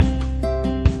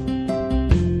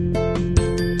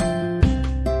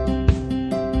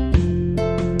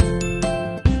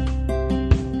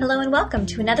welcome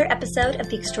to another episode of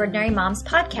the Extraordinary Moms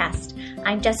Podcast.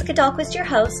 I'm Jessica Dahlquist, your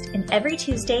host, and every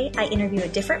Tuesday I interview a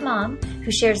different mom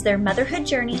who shares their motherhood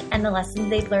journey and the lessons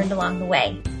they've learned along the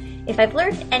way. If I've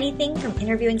learned anything from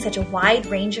interviewing such a wide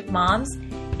range of moms,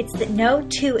 it's that no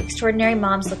two extraordinary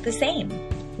moms look the same.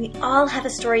 We all have a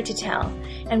story to tell,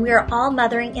 and we are all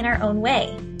mothering in our own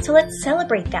way. So let's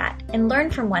celebrate that and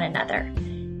learn from one another.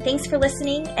 Thanks for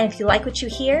listening, and if you like what you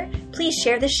hear, please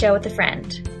share the show with a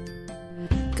friend.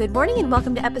 Good morning and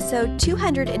welcome to episode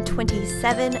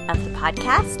 227 of the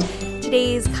podcast.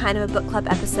 Today's kind of a book club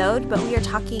episode, but we are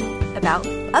talking about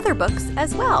other books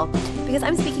as well, because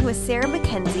I'm speaking with Sarah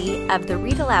Mackenzie of the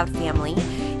Read Aloud family.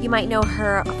 You might know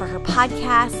her for her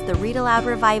podcast, The Read Aloud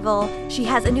Revival. She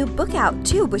has a new book out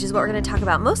too, which is what we're going to talk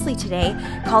about mostly today,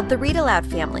 called The Read Aloud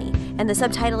Family. And the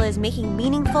subtitle is Making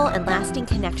Meaningful and Lasting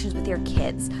Connections with Your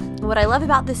Kids. And what I love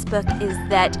about this book is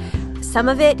that some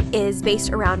of it is based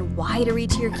around why to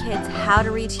read to your kids, how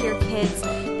to read to your kids,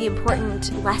 the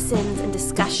important lessons and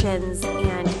discussions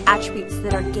and attributes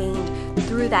that are gained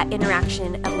through that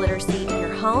interaction of literacy in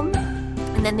your home.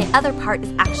 And then the other part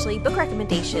is actually book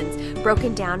recommendations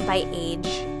broken down by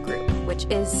age group, which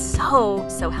is so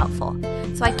helpful.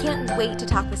 So I can't wait to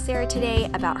talk with Sarah today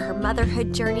about her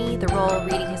motherhood journey, the role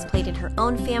reading has played in her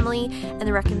own family, and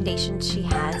the recommendations she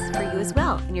has for you as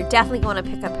well. And you're definitely going to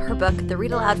pick up her book, The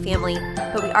Read Aloud Family,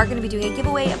 but we are going to be doing a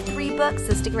giveaway of 3 books,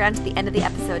 so stick around to the end of the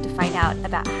episode to find out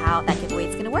about how that giveaway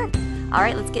is going to work. All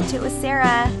right, let's get to it with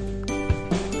Sarah.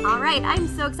 All right, I'm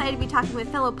so excited to be talking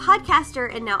with fellow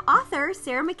podcaster and now author,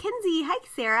 Sarah Mackenzie. Hi,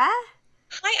 Sarah.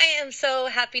 Hi, I am so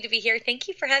happy to be here. Thank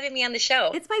you for having me on the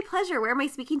show. It's my pleasure. Where am I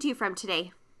speaking to you from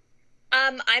today?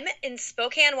 I'm in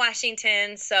Spokane,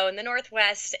 Washington, so in the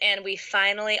Northwest, and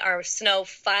our snow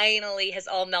finally has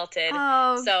all melted.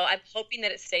 Oh. So I'm hoping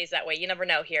that it stays that way. You never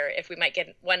know here if we might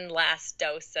get one last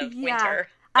dose of winter.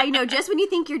 I know, just when you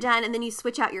think you're done and then you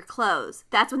switch out your clothes,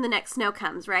 that's when the next snow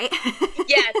comes, right?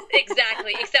 Yes,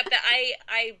 exactly. Except that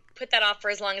I put that off for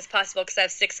as long as possible because I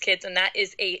have 6 kids, and that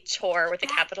is a chore with a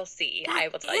capital C, I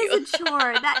will tell you. That is a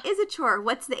chore. That is a chore.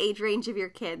 What's the age range of your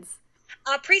kids?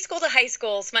 Preschool to high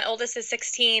school. So my oldest is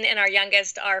 16, and our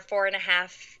youngest are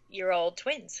 4.5-year-old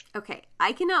twins. Okay,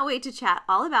 I cannot wait to chat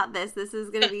all about this. This is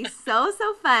going to be so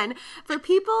fun. For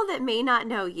people that may not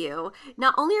know you,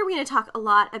 not only are we going to talk a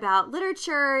lot about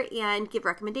literature and give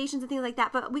recommendations and things like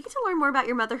that, but we get to learn more about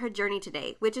your motherhood journey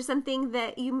today, which is something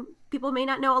that people may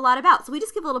not know a lot about. So we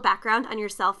just give a little background on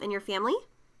yourself and your family.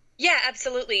 Yeah,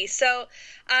 absolutely. So,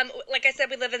 like I said,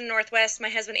 we live in the Northwest. My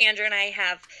husband, Andrew, and I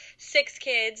have 6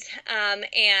 kids,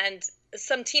 and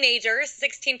some teenagers,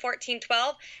 16, 14,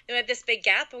 12. And we have this big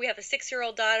gap, but we have a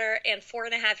 6-year-old daughter and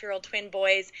 4.5-year-old twin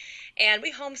boys, and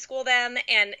we homeschool them.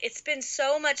 And it's been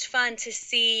so much fun to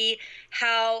see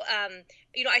how,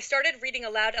 I started reading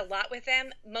aloud a lot with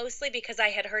them, mostly because I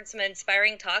had heard some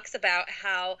inspiring talks about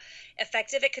how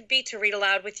effective it could be to read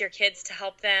aloud with your kids to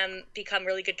help them become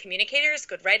really good communicators,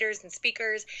 good writers and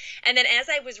speakers. And then as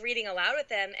I was reading aloud with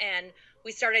them and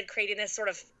we started creating this sort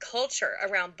of culture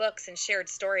around books and shared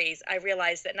stories, I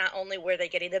realized that not only were they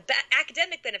getting the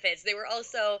academic benefits, they were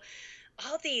also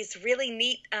all these really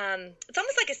neat, it's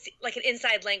almost like an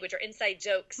inside language or inside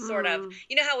jokes, sort of.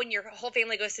 You know how when your whole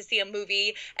family goes to see a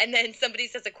movie and then somebody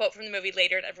says a quote from the movie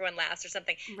later and everyone laughs or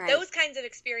something? Right. Those kinds of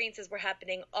experiences were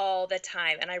happening all the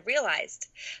time. And I realized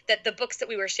that the books that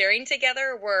we were sharing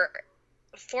together were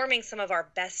forming some of our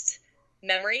best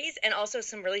memories and also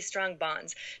some really strong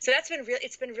bonds. So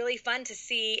it's been really fun to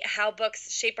see how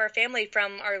books shape our family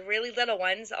from our really little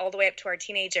ones all the way up to our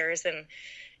teenagers. And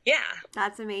yeah.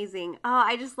 That's amazing. Oh,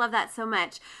 I just love that so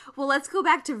much. Well, let's go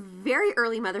back to very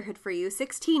early motherhood for you,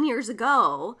 16 years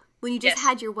ago, when you just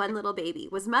had your one little baby.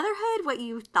 Was motherhood what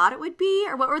you thought it would be,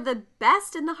 or what were the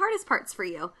best and the hardest parts for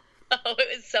you? Oh,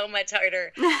 it was so much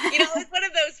harder. I was one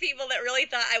of those people that really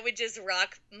thought I would just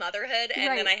rock motherhood,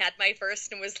 and then I had my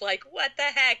first and was like, what the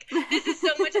heck? This is so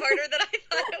much harder than I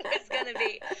thought it was going to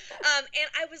be. And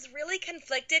I was really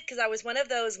conflicted because I was one of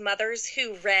those mothers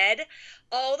who read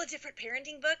all the different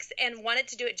parenting books and wanted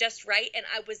to do it just right, and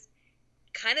I was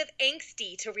kind of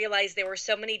angsty to realize there were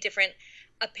so many different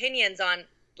opinions on,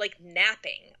 like,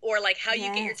 napping or, like, how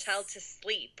you get your child to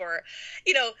sleep or,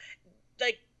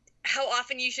 like, how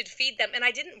often you should feed them. And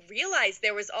I didn't realize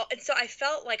there was and so I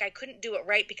felt like I couldn't do it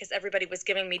right because everybody was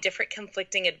giving me different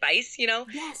conflicting advice,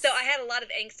 Yes. So I had a lot of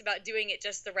angst about doing it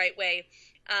just the right way.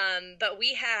 But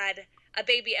we had a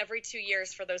baby every 2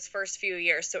 years for those first few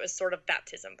years. So it was sort of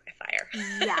baptism by fire.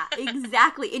 Yeah,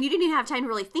 exactly. And you didn't even have time to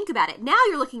really think about it. Now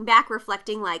you're looking back,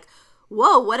 reflecting like,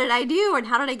 whoa, what did I do? And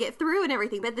how did I get through and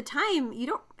everything? But at the time, you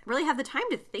don't really have the time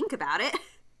to think about it.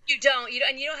 You don't,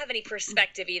 and you don't have any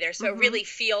perspective either. So it really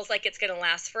feels like it's going to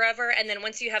last forever. And then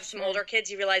once you have some older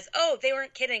kids, you realize, oh, they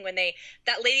weren't kidding when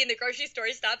that lady in the grocery store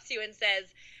stops you and says,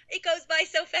 it goes by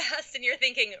so fast, and you're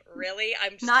thinking, really?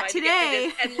 I'm just Not trying today.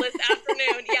 to get through this endless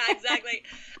afternoon. Yeah, exactly.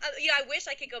 I wish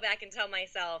I could go back and tell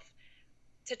myself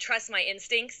to trust my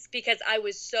instincts, because I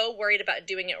was so worried about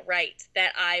doing it right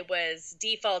that I was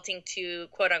defaulting to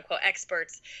quote unquote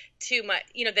experts to my,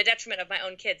 the detriment of my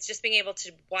own kids. Just being able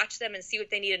to watch them and see what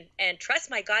they need and trust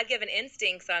my God-given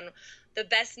instincts on the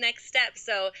best next step.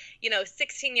 So,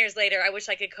 16 years later, I wish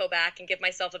I could go back and give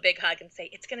myself a big hug and say,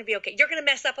 it's going to be okay. You're going to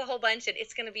mess up a whole bunch and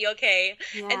it's going to be okay.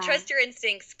 Yeah. And trust your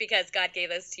instincts, because God gave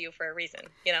those to you for a reason,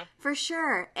 For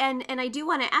sure. And I do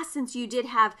want to ask, since you did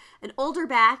have an older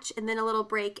batch and then a little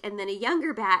break and then a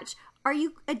younger batch, are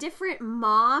you a different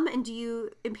mom, and do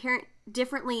you parent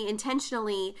differently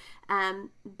intentionally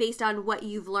based on what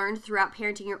you've learned throughout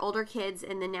parenting your older kids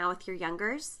and then now with your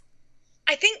youngers?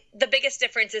 I think the biggest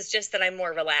difference is just that I'm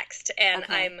more relaxed, and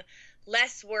Okay. I'm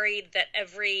less worried that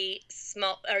every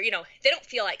small, or, they don't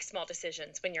feel like small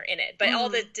decisions when you're in it, but all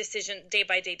the day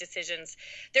by day decisions,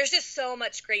 there's just so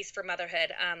much grace for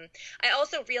motherhood. I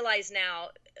also realize now,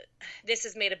 this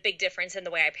has made a big difference in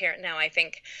the way I parent now, I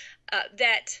think,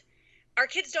 that our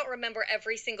kids don't remember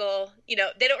every single,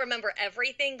 they don't remember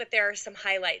everything, but there are some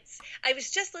highlights. I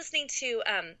was just listening to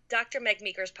Dr. Meg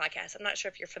Meeker's podcast. I'm not sure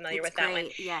if you're familiar with that one.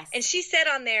 Yes. And she said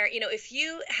on there, if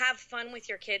you have fun with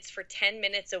your kids for 10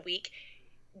 minutes a week,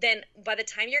 then by the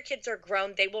time your kids are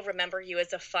grown, they will remember you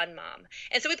as a fun mom.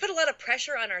 And so we put a lot of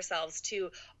pressure on ourselves to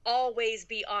always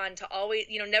be on, to always,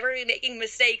 never be making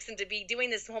mistakes, and to be doing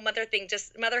this whole motherhood thing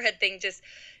just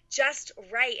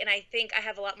right. And I think I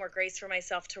have a lot more grace for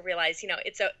myself to realize,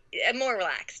 I'm more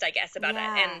relaxed, I guess, about it.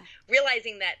 And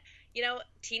realizing that,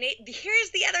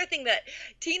 here's the other thing, that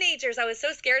teenagers, I was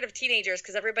so scared of teenagers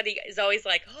because everybody is always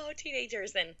like, oh,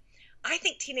 teenagers. And I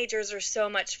think teenagers are so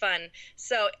much fun.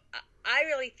 So I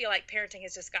really feel like parenting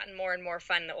has just gotten more and more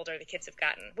fun the older the kids have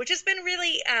gotten, which has been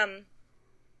really,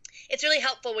 it's really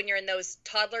helpful when you're in those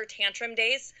toddler tantrum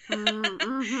days.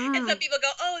 Mm-hmm. And some people go,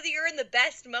 oh, you're in the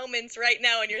best moments right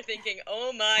now. And you're thinking,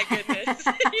 oh my goodness,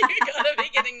 you gotta be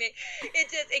kidding me.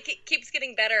 It keeps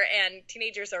getting better. And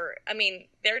teenagers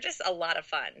they're just a lot of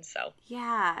fun. So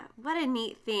yeah, what a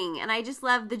neat thing. And I just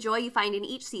love the joy you find in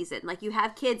each season. Like, you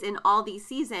have kids in all these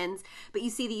seasons, but you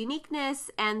see the uniqueness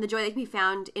and the joy that can be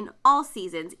found in all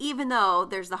seasons, even though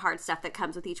there's the hard stuff that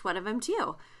comes with each one of them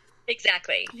too.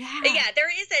 Exactly. Yeah,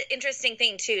 there is an interesting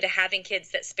thing, too, to having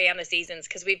kids that span the seasons,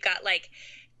 because we've got,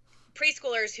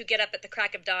 preschoolers who get up at the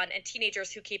crack of dawn and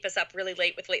teenagers who keep us up really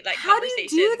late with late night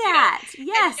conversations. How do you do that?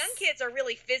 Yes. And young kids are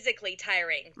really physically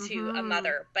tiring to a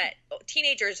mother, but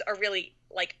teenagers are really,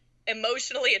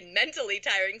 emotionally and mentally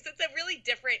tiring. So it's a really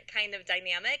different kind of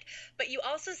dynamic, but you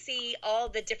also see all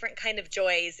the different kind of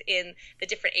joys in the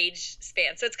different age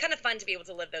span. So it's kind of fun to be able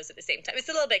to live those at the same time. It's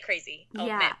a little bit crazy, I'll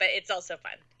admit, but it's also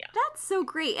fun. Yeah. That's so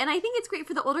great. And I think it's great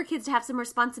for the older kids to have some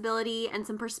responsibility and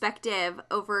some perspective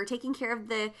over taking care of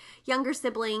the younger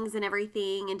siblings and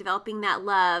everything, and developing that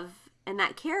love and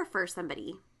that care for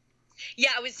somebody.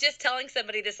 Yeah, I was just telling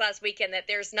somebody this last weekend that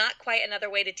there's not quite another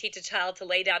way to teach a child to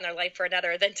lay down their life for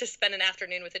another than to spend an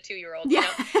afternoon with a 2-year-old. Yeah,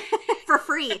 for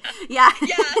free. Yeah.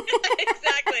 Yeah,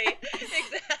 exactly.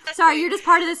 Sorry, you're just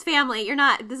part of this family.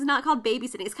 This is not called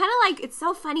babysitting. It's kind of like, it's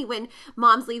so funny when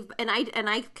moms leave, and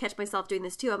I catch myself doing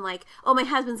this too. I'm like, oh, my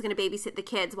husband's going to babysit the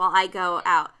kids while I go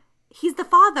out. He's the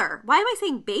father. Why am I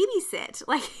saying babysit?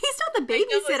 Like, he's not the babysitter. I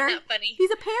know, isn't that funny?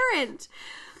 He's a parent.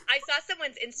 I saw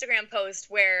someone's Instagram post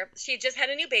where she just had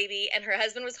a new baby and her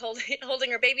husband was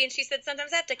holding her baby, and she said,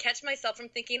 sometimes I have to catch myself from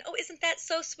thinking, oh, isn't that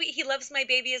so sweet? He loves my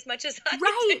baby as much as I do.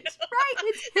 Right. It's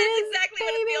That's exactly baby.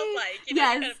 what it feels like. You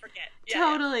yes. kind of forget. Yeah,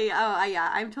 totally. Yeah. Oh, yeah.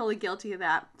 I'm totally guilty of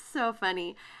that. So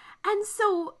funny. And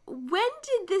so when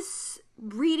did this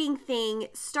reading thing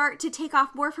start to take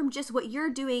off more from just what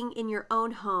you're doing in your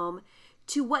own home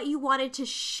to what you wanted to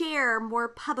share more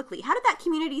publicly? How did that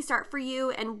community start for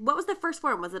you? And what was the first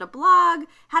form? Was it a blog?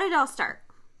 How did it all start?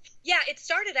 Yeah, it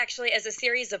started actually as a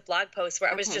series of blog posts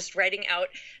where I was just writing out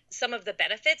some of the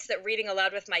benefits that reading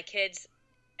aloud with my kids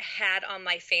had on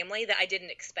my family that I didn't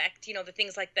expect. The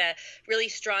things like the really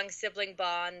strong sibling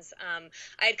bonds.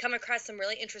 I had come across some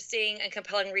really interesting and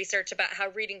compelling research about how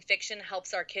reading fiction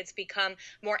helps our kids become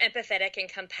more empathetic and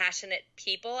compassionate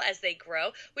people as they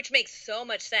grow, which makes so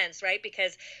much sense, right?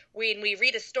 Because when we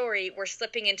read a story, we're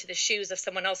slipping into the shoes of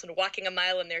someone else and walking a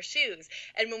mile in their shoes.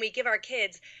 And when we give our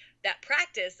kids that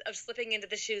practice of slipping into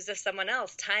the shoes of someone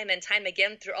else time and time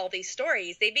again through all these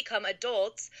stories, they become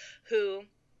adults who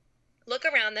look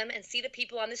around them and see the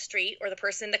people on the street or the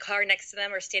person in the car next to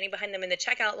them or standing behind them in the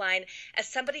checkout line as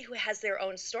somebody who has their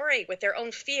own story with their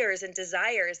own fears and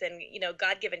desires and,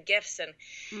 God-given gifts.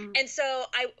 And so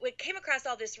I came across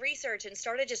all this research and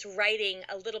started just writing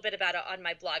a little bit about it on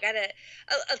my blog. I had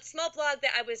a small blog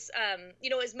that I was,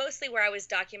 it was mostly where I was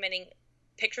documenting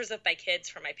pictures of my kids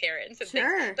for my parents and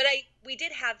things. But we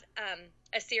did have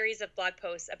a series of blog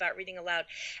posts about reading aloud.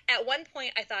 At one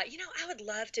point, I thought, I would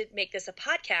love to make this a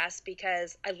podcast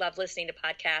because I love listening to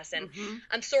podcasts, and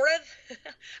I'm sort of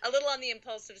a little on the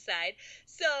impulsive side.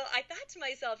 So I thought to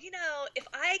myself, if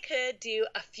I could do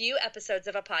a few episodes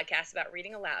of a podcast about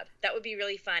reading aloud, that would be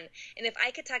really fun. And if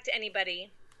I could talk to anybody,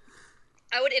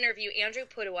 I would interview Andrew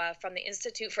Pudewa from the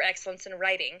Institute for Excellence in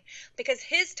Writing, because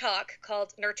his talk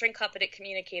called Nurturing Confident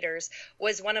Communicators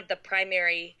was one of the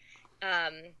primary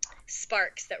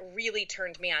sparks that really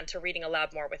turned me on to reading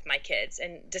aloud more with my kids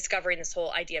and discovering this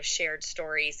whole idea of shared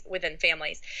stories within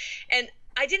families. And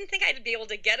I didn't think I'd be able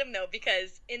to get him, though,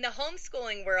 because in the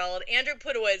homeschooling world, Andrew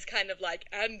Pudewa is kind of like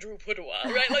Andrew Pudewa,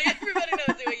 right? Like, everybody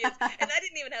knows who he is. And I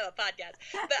didn't even have a podcast.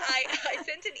 But I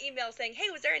sent an email saying, hey,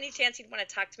 was there any chance you'd want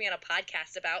to talk to me on a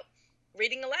podcast about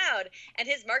reading aloud? And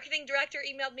his marketing director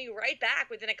emailed me right back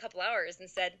within a couple hours and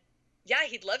said, yeah,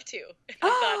 he'd love to. And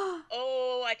I thought,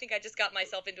 I think I just got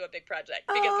myself into a big project,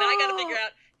 because now I got to figure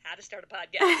out how to start a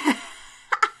podcast.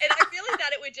 And I really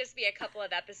thought it would just be a couple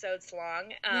of episodes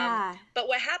long. But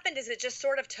what happened is it just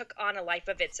sort of took on a life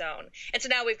of its own. And so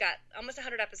now we've got almost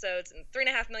 100 episodes and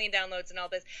 3.5 million downloads and all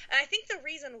this. And I think the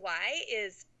reason why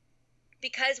is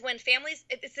because when families,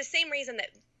 it's the same reason that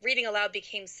reading aloud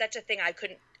became such a thing I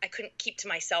couldn't keep to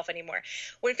myself anymore.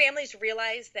 When families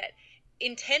realized that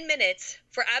in 10 minutes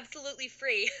for absolutely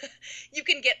free, you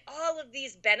can get all of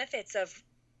these benefits of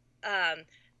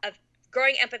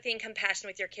growing empathy and compassion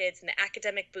with your kids, and the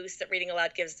academic boost that reading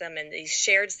aloud gives them, and these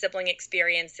shared sibling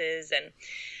experiences, and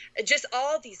just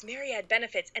all these myriad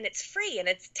benefits, and it's free, and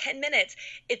it's 10 minutes.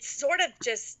 It's sort of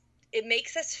just, it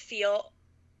makes us feel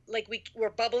like we're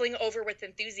bubbling over with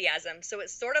enthusiasm. So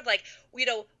it's sort of like,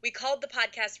 we called the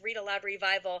podcast Read Aloud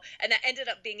Revival, and that ended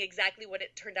up being exactly what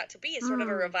it turned out to be, is sort of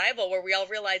a revival where we all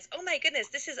realized, oh my goodness,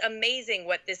 this is amazing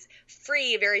what this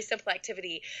free, very simple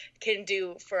activity can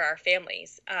do for our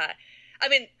families.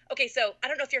 So I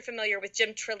don't know if you're familiar with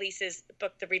Jim Trelease's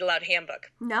book, The Read Aloud Handbook.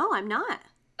 No, I'm not.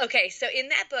 Okay, so in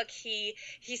that book, he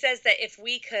says that if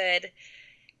we could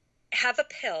have a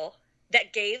pill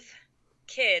that gave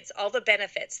kids all the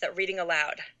benefits that reading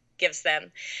aloud gives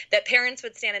them, that parents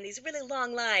would stand in these really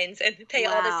long lines and pay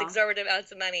all this exorbitant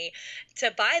amounts of money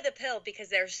to buy the pill, because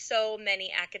there's so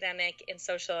many academic and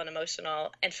social and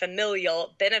emotional and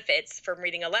familial benefits from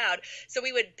reading aloud. So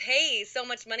we would pay so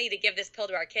much money to give this pill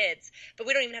to our kids, but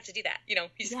we don't even have to do that. You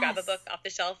just grab a book off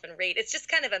the shelf and read. It's just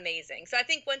kind of amazing. So I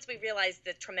think once we realize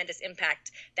the tremendous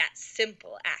impact that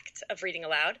simple act of reading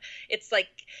aloud, it's like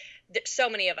so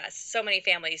many of us, so many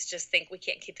families just think we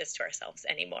can't keep this to ourselves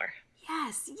anymore.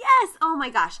 Yes. Oh my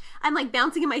gosh. I'm like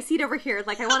bouncing in my seat over here.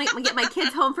 Like I want to get my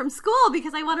kids home from school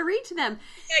because I want to read to them.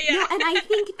 Yeah. And I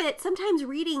think that sometimes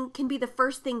reading can be the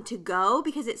first thing to go,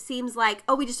 because it seems like,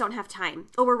 we just don't have time.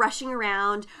 We're rushing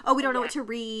around. We don't know what to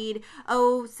read.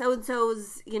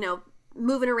 So-and-so's,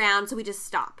 moving around. So we just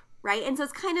stop. Right? And so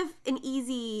it's kind of an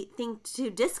easy thing to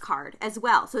discard as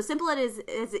well. So as simple as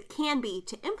it can be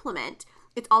to implement,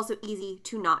 it's also easy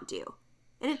to not do.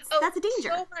 And that's a danger.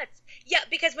 So much. Yeah,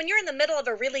 because when you're in the middle of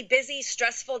a really busy,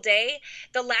 stressful day,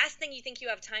 the last thing you think you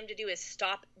have time to do is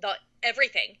stop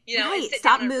everything, right. and sit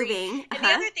Stop down and moving. read. And the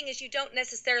other thing is you don't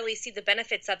necessarily see the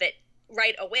benefits of it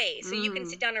right away. So you can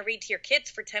sit down and read to your kids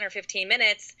for 10 or 15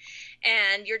 minutes,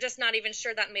 and you're just not even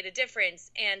sure that made a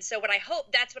difference. And so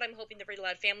that's what I'm hoping the Read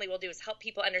Aloud family will do, is help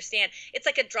people understand it's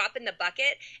like a drop in the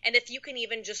bucket. And if you can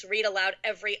even just read aloud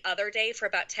every other day for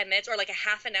about 10 minutes or like a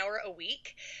half an hour a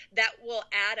week, that will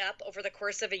add up over the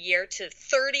course of a year to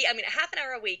 30. A half an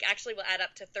hour a week actually will add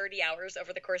up to 30 hours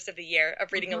over the course of a year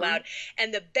of reading aloud.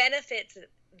 And the benefits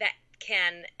that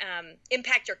can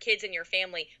impact your kids and your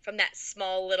family from those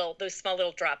small little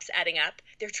drops adding up,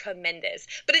 they're tremendous.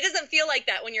 But it doesn't feel like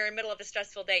that when you're in the middle of a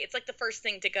stressful day. It's like the first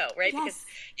thing to go, right? Yes. Because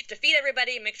you have to feed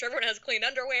everybody and make sure everyone has clean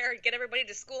underwear and get everybody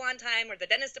to school on time or the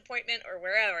dentist appointment or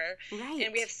wherever. Right.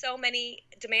 And we have so many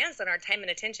demands on our time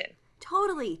and attention.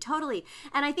 Totally.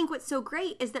 And I think what's so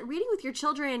great is that reading with your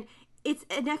children, it's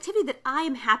an activity that I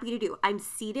am happy to do. I'm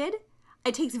seated.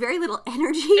 It takes very little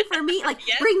energy for me. Like,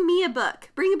 Yes. Bring me a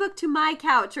book. Bring a book to my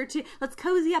couch, or let's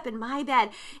cozy up in my bed.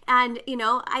 And,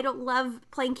 I don't love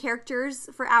playing characters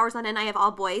for hours on end. I have all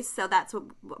boys, so that's what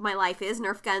my life is,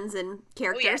 Nerf guns and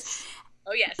characters.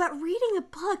 Oh, yes. But reading a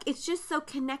book, it's just so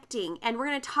connecting. And we're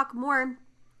going to talk more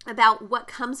about what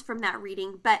comes from that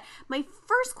reading. But my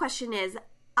first question is,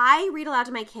 I read aloud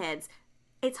to my kids.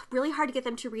 It's really hard to get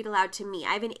them to read aloud to me.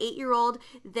 I have an 8-year-old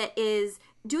that is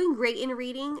doing great in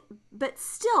reading, but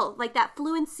still, like, that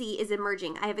fluency is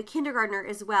emerging. I have a kindergartner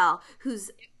as well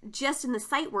who's just in the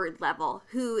sight word level,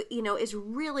 who, you know, is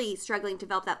really struggling to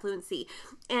develop that fluency.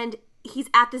 And he's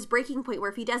at this breaking point where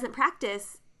if he doesn't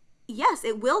practice, yes,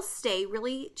 it will stay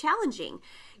really challenging.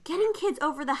 Getting kids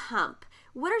over the hump.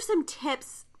 What are some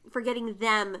tips for getting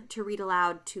them to read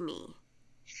aloud to me?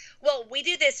 Well, we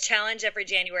do this challenge every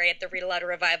January at the Read Aloud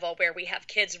Revival where we have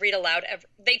kids read aloud.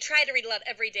 They try to read aloud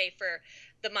every day for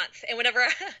the month. And whenever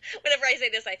I say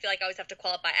this, I feel like I always have to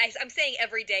qualify. I'm saying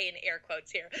every day in air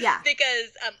quotes here. Yeah.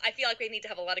 Because I feel like we need to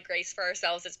have a lot of grace for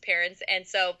ourselves as parents. And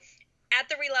so at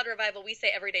the Read Aloud Revival, we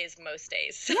say every day is most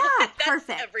days. So yeah, that's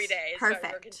perfect. Every day as perfect. far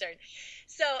as we're concerned.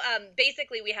 So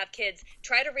basically we have kids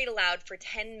try to read aloud for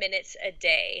 10 minutes a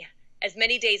day, as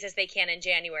many days as they can in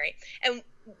January. And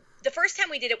the first time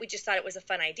we did it, we just thought it was a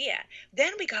fun idea.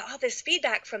 Then we got all this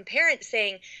feedback from parents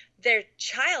saying their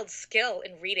child's skill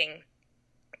in reading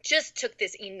just took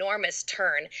this enormous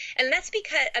turn. And that's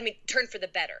because, turn for the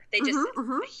better. They just,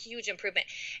 a huge improvement.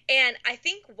 And I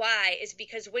think why is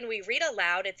because when we read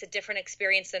aloud, it's a different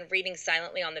experience than reading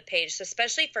silently on the page. So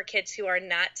especially for kids who are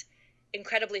not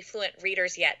incredibly fluent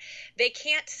readers yet, they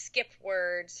can't skip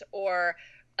words, or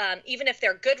even if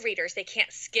they're good readers, they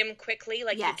can't skim quickly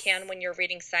like you can when you're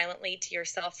reading silently to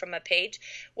yourself from a page.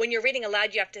 When you're reading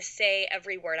aloud, you have to say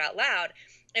every word out loud.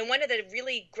 And one of the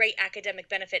really great academic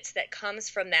benefits that comes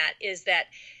from that is that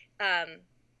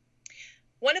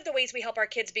one of the ways we help our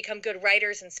kids become good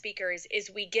writers and speakers is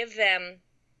we give them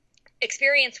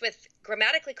experience with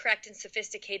grammatically correct and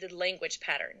sophisticated language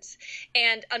patterns.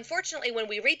 And unfortunately, when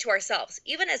we read to ourselves,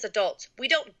 even as adults, we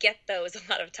don't get those a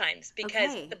lot of times,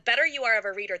 because the better you are of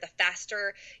a reader, the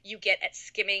faster you get at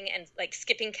skimming and like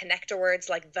skipping connector words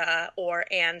like the, or,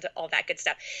 and, all that good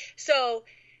stuff. So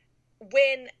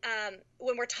when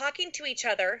we're talking to each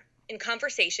other in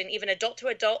conversation, even adult to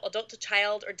adult, adult to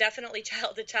child, or definitely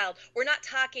child to child, we're not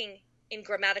talking in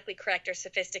grammatically correct or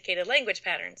sophisticated language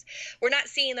patterns. We're not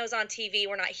seeing those on TV.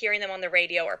 We're not hearing them on the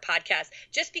radio or podcast,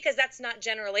 just because that's not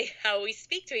generally how we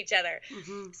speak to each other.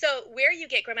 So where you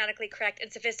get grammatically correct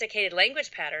and sophisticated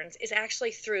language patterns is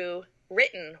actually through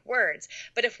written words.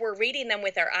 But if we're reading them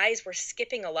with our eyes, we're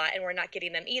skipping a lot and we're not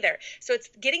getting them either. So it's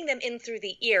getting them in through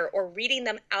the ear, or reading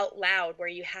them out loud where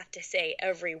you have to say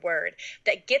every word,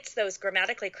 that gets those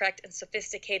grammatically correct and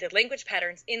sophisticated language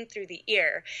patterns in through the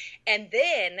ear. And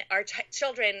then our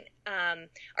children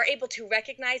are able to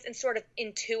recognize and sort of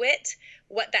intuit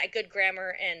what that good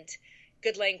grammar and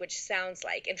good language sounds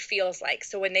like and feels like.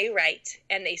 So when they write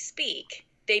and they speak,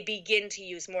 they begin to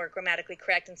use more grammatically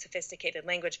correct and sophisticated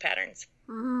language patterns.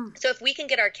 So if we can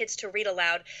get our kids to read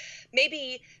aloud,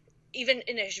 maybe even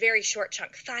in a very short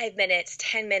chunk, 5 minutes,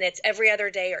 10 minutes, every other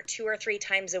day, or 2 or 3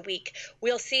 times a week,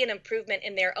 we'll see an improvement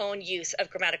in their own use of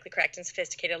grammatically correct and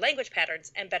sophisticated language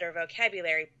patterns and better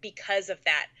vocabulary because of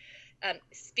that.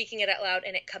 Speaking it out loud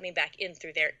and it coming back in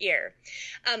through their ear.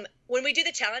 When we do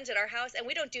the challenge at our house, and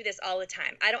we don't do this all the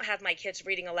time, I don't have my kids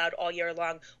reading aloud all year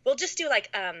long. We'll just do like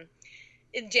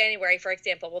in January, for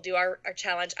example, we'll do our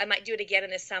challenge. I might do it again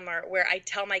in the summer, where I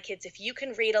tell my kids, if you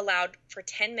can read aloud for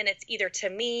 10 minutes, either to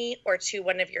me or to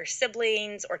one of your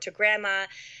siblings or to grandma,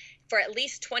 for at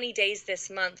least 20 days this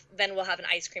month, then we'll have an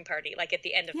ice cream party, like at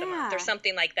the end of the month or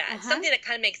something like that. Something that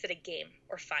kind of makes it a game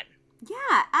or fun.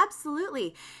 Yeah,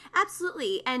 absolutely.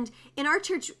 Absolutely. And in our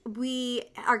church,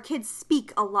 our kids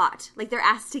speak a lot. Like, they're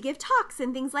asked to give talks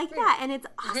and things like that. And it's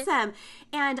awesome.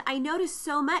 And I notice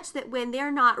so much that when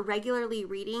they're not regularly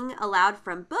reading aloud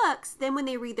from books, then when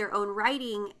they read their own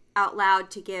writing out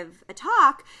loud to give a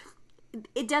talk,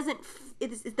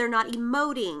 they're not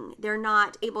emoting. They're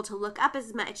not able to look up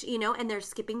as much, and they're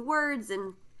skipping words,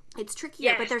 and it's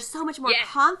trickier, but there's so much more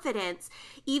confidence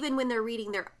even when they're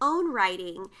reading their own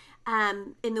writing,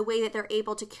 in the way that they're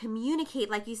able to communicate.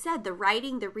 Like you said, the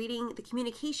writing, the reading, the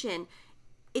communication,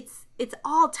 it's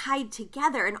all tied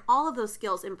together, and all of those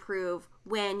skills improve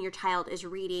when your child is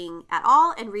reading at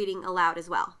all and reading aloud as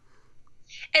well.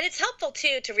 And it's helpful,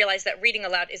 too, to realize that reading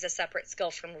aloud is a separate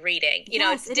skill from reading.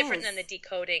 It's different than the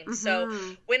decoding. So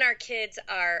when our kids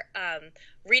are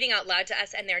reading out loud to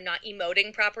us and they're not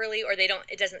emoting properly, or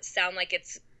it doesn't sound like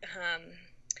it's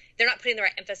they're not putting the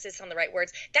right emphasis on the right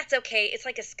words. That's okay. It's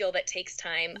like a skill that takes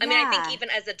time. I mean, I think even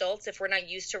as adults, if we're not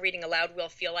used to reading aloud, we'll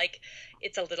feel like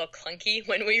it's a little clunky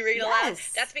when we read aloud.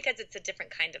 That's because it's a different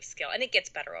kind of skill, and it gets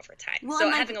better over time. Well, so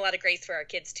having a lot of grace for our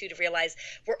kids, too, to realize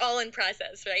we're all in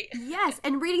process, right? Yes,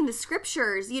 and reading the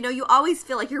scriptures, you always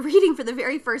feel like you're reading for the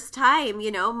very first time,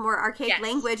 more archaic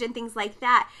language and things like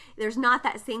that. There's not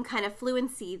that same kind of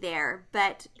fluency there,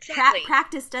 but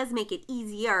practice does make it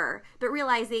easier, but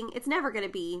realizing it's never going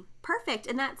to be perfect,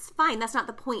 and that's fine. That's not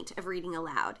the point of reading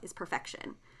aloud, is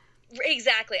perfection.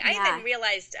 Exactly. I even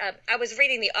realized I was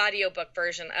reading the audiobook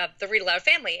version of the Read Aloud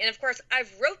Family, and of course I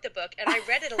wrote the book and I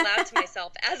read it aloud to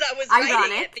myself as I was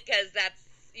writing it, because that's,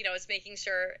 I was making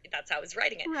sure that's how I was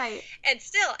writing it. Right. And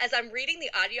still, as I'm reading the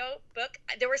audio book,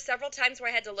 there were several times where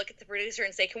I had to look at the producer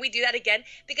and say, can we do that again?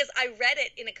 Because I read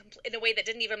it in a way that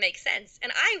didn't even make sense.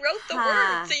 And I wrote the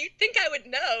words, so you'd think I would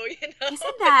know, Isn't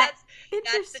that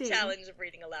that's the challenge of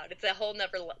reading aloud. It's a whole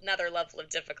another level of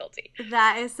difficulty.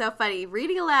 That is so funny.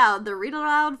 Reading aloud, the Read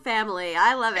Aloud Family.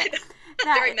 I love it.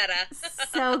 Very meta.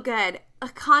 So good. A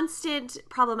constant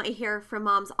problem I hear from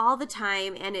moms all the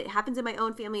time, and it happens in my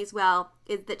own family as well,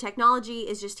 is that technology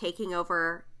is just taking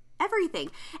over everything.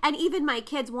 And even my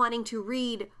kids wanting to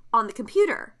read on the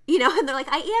computer, and they're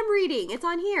like, I am reading. It's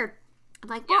on here. I'm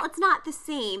like, well, it's not the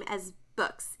same as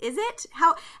books, is it?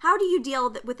 How do you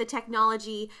deal with the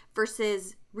technology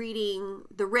versus reading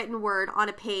the written word on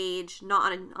a page,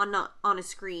 not on a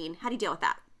screen? How do you deal with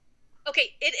that?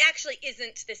 Okay, it actually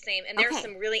isn't the same, and there's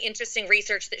some really interesting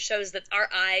research that shows that our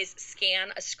eyes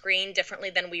scan a screen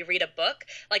differently than we read a book.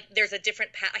 Like, there's a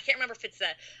different I can't remember if it's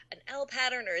an L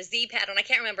pattern or a Z pattern. I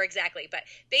can't remember exactly, but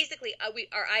basically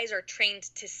our eyes are trained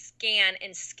to scan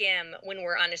and skim when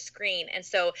we're on a screen. And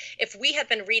so if we have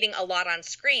been reading a lot on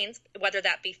screens, whether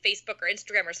that be Facebook or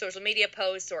Instagram or social media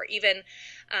posts or even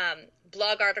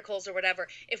blog articles or whatever,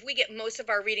 if we get most of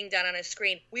our reading done on a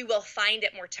screen, we will find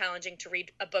it more challenging to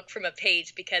read a book from a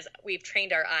page because we've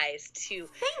trained our eyes to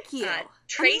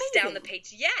trace down the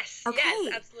page. Yes,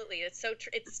 yes, absolutely. It's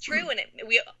it's true, and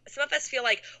some of us feel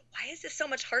like, why is this so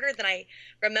much harder than I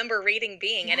remember reading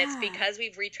being? And it's because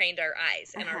we've retrained our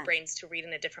eyes and our brains to read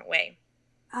in a different way.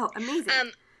 Oh,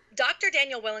 amazing. Dr.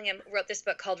 Daniel Willingham wrote this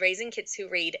book called Raising Kids Who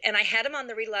Read, and I had him on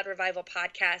the Read Aloud Revival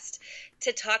podcast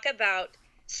to talk about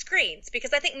screens,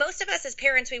 because I think most of us as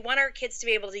parents, we want our kids to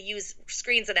be able to use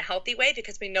screens in a healthy way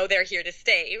because we know they're here to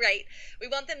stay, right? We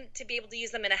want them to be able to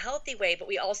use them in a healthy way, but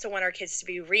we also want our kids to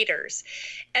be readers.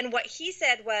 And what he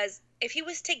said was, if he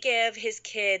was to give his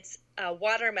kids a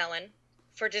watermelon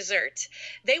for dessert,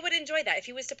 they would enjoy that. If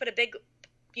he was to put a big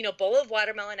bowl of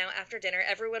watermelon out after dinner,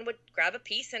 everyone would grab a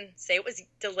piece and say it was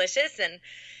delicious and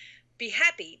be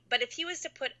happy. But if he was to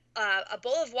put a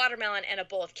bowl of watermelon and a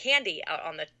bowl of candy out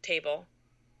on the table,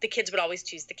 the kids would always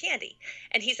choose the candy.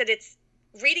 And he said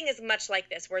reading is much like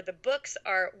this, where the books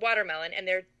are watermelon and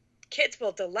their kids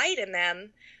will delight in them,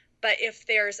 but if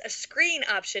there's a screen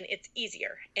option, it's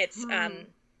easier. It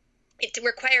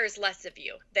requires less of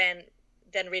you than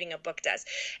reading a book does.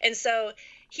 And so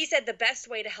he said the best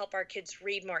way to help our kids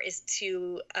read more is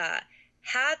to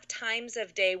have times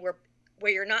of day where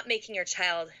you're not making your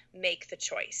child make the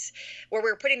choice, where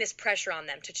we're putting this pressure on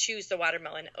them to choose the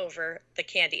watermelon over the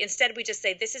candy. Instead, we just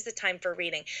say, this is the time for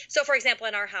reading. So, for example,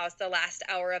 in our house, the last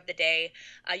hour of the day,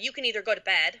 you can either go to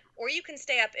bed or you can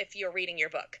stay up if you're reading your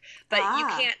book. But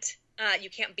you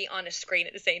can't be on a screen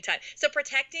at the same time. So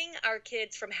protecting our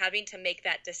kids from having to make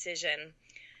that decision.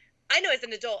 I know as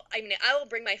an adult, I will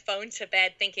bring my phone to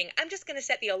bed thinking, I'm just going to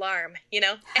set the alarm, And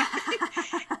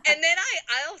then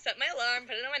I'll set my alarm,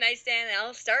 put it on my nightstand, and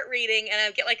I'll start reading, and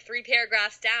I'll get like 3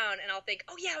 paragraphs down, and I'll think,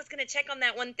 oh yeah, I was going to check on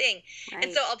that one thing. Right.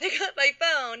 And so I'll pick up my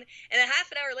phone, and then half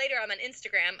an hour later, I'm on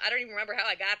Instagram. I don't even remember how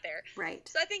I got there. Right.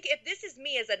 So I think if this is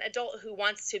me as an adult who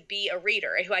wants to be a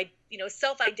reader, who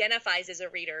self-identifies as a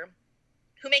reader,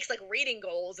 who makes like reading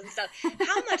goals and stuff,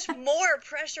 how much more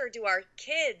pressure do our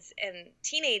kids and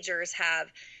teenagers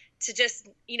have to just,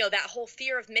 that whole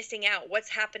fear of missing out, what's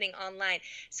happening online.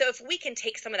 So if we can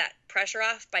take some of that pressure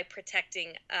off by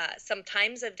protecting some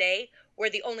times of day where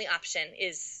the only option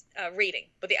is reading,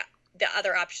 but the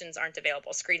other options aren't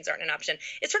available, screens aren't an option,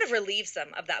 it sort of relieves them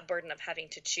of that burden of having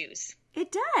to choose.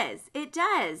 It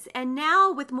does. And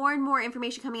now with more and more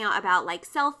information coming out about like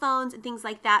cell phones and things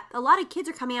like that, a lot of kids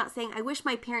are coming out saying, I wish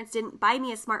my parents didn't buy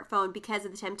me a smartphone because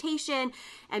of the temptation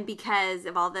and because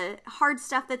of all the hard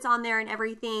stuff that's on there and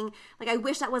everything. Like, I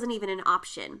wish that wasn't even an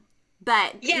option.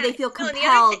 But they feel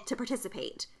compelled to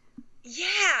participate.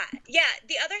 Yeah.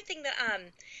 The other thing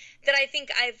that I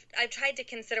think I've tried to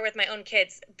consider with my own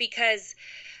kids, because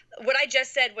what I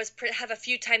just said was have a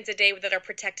few times a day that are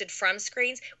protected from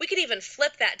screens. We could even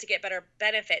flip that to get better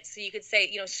benefits. So you could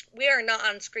say, we are not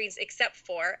on screens except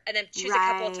for, and then choose a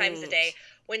couple of times a day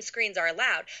when screens are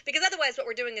allowed. Because otherwise what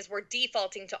we're doing is we're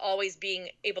defaulting to always being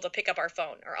able to pick up our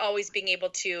phone or always being able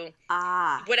to,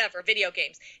 whatever, video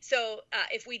games. So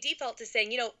if we default to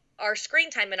saying, our screen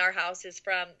time in our house is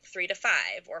from 3 to 5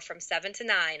 or from 7 to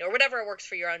 9 or whatever works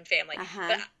for your own family.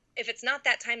 But if it's not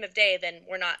that time of day, then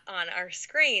we're not on our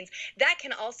screens. That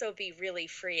can also be really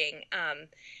freeing.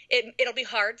 It'll be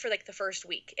hard for like the first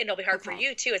week, and it'll be hard for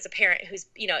you too as a parent who's,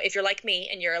 if you're like me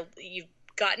and you've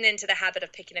gotten into the habit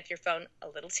of picking up your phone a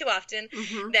little too often,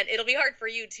 then it'll be hard for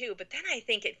you too. But then I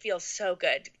think it feels so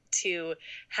good to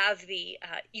have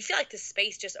you feel like the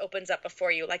space just opens up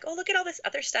before you, like, oh, look at all this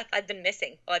other stuff I've been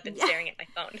missing while I've been staring at my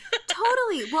phone.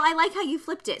 Totally. Well, I like how you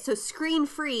flipped it. So screen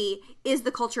free is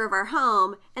the culture of our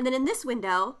home. And then in this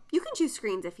window, you can choose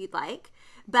screens if you'd like.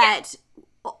 But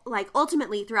like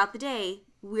ultimately throughout the day,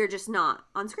 we're just not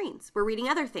on screens. We're reading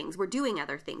other things. We're doing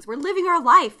other things. We're living our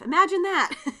life. Imagine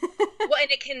that. Well,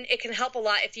 and it can help a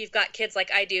lot if you've got kids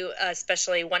like I do,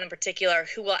 especially one in particular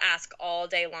who will ask all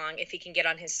day long if he can get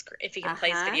on if he can play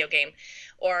his video game,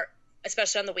 or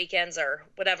especially on the weekends or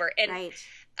whatever. And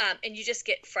and you just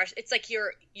get fresh. It's like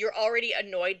you're already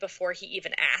annoyed before he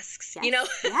even asks. Yes.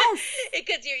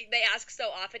 Because they ask so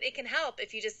often. It can help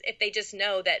if they just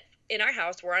know that in our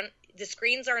house the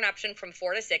screens are an option from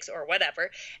 4 to 6 or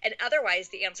whatever, and otherwise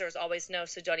the answer is always no.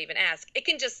 So don't even ask. It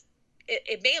can just.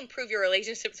 It may improve your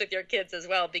relationships with your kids as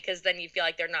well, because then you feel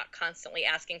like they're not constantly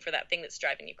asking for that thing that's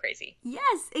driving you crazy.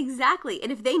 Yes, exactly.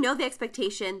 And if they know the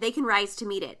expectation, they can rise to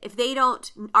meet it. If they don't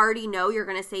already know you're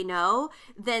going to say no,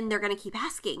 then they're going to keep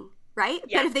asking, right?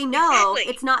 Yeah, but if they know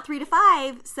it's not 3 to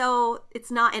 5, so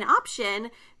it's not an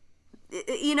option,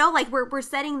 like we're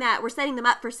setting them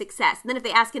up for success. And then if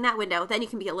they ask in that window, then you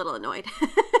can be a little annoyed.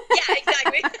 Yeah,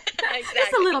 exactly.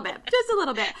 Just a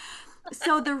little bit.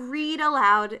 So the Read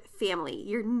Aloud Family,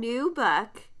 your new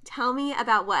book. Tell me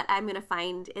about what I'm going to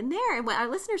find in there and what our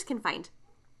listeners can find.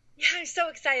 Yeah, I'm so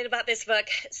excited about this book.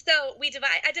 So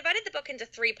I divided the book into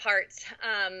 3 parts.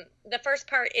 The first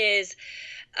part is,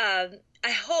 I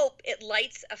hope it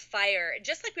lights a fire.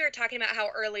 Just like we were talking about how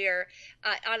earlier,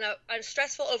 on a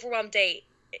stressful, overwhelmed day,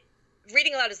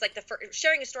 reading aloud is like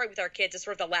sharing a story with our kids is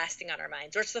sort of the last thing on our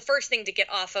minds, or it's the first thing to get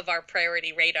off of our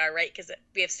priority radar, right? Because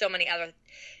we have so many other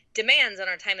demands on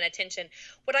our time and attention.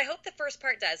 What I hope the first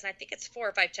part does, and I think it's 4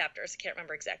 or 5 chapters, I can't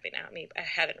remember exactly now. I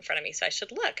have it in front of me, so I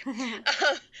should look.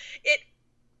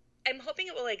 I'm hoping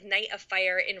it will ignite a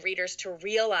fire in readers to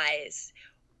realize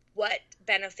what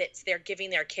benefits they're giving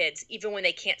their kids, even when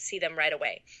they can't see them right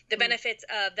away. The benefits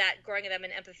of that growing them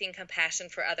in empathy and compassion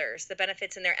for others, the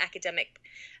benefits in their academic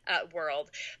world,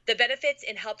 the benefits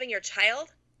in helping your child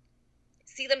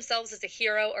see themselves as a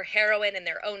hero or heroine in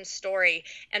their own story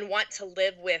and want to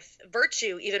live with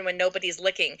virtue even when nobody's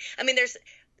looking. I mean,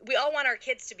 we all want our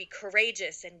kids to be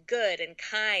courageous and good and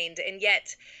kind, and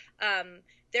yet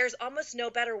there's almost no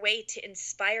better way to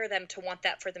inspire them to want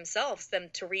that for themselves than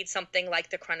to read something like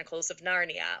the Chronicles of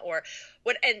Narnia, or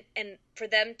and for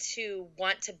them to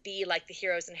want to be like the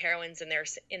heroes and heroines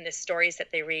in the stories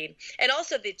that they read. And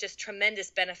also the just tremendous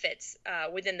benefits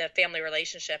within the family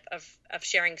relationship of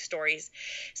sharing stories.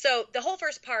 So the whole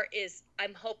first part is,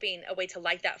 I'm hoping, a way to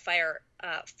light that fire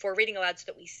for reading aloud, so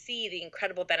that we see the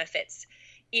incredible benefits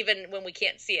even when we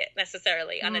can't see it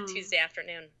necessarily on a Tuesday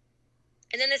afternoon.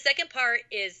 And then the second part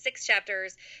is 6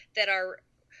 chapters that are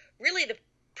really the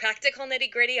practical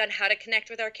nitty-gritty on how to connect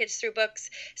with our kids through books.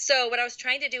 So what I was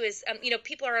trying to do is,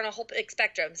 people are on a whole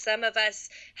spectrum. Some of us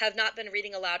have not been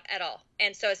reading aloud at all.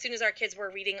 And so as soon as our kids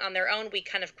were reading on their own, we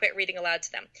kind of quit reading aloud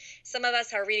to them. Some of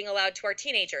us are reading aloud to our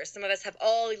teenagers. Some of us have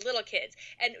all little kids.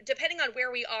 And depending on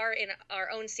where we are in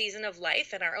our own season of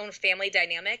life and our own family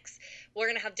dynamics, we're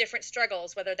going to have different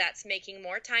struggles, whether that's making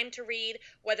more time to read,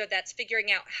 whether that's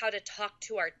figuring out how to talk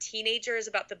to our teenagers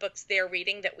about the books they're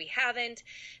reading that we haven't.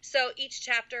 So each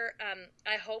chapter,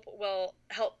 I hope, will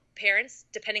help parents,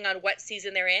 depending on what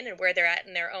season they're in and where they're at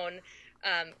in their own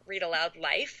read aloud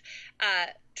life,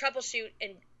 troubleshoot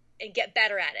and get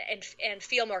better at it, and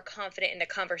feel more confident in the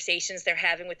conversations they're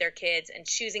having with their kids and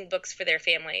choosing books for their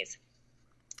families.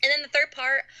 And then the third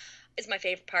part is my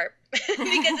favorite part because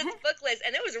it's bookless,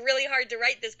 and it was really hard to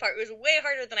write this part. It was way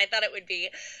harder than I thought it would be,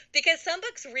 because some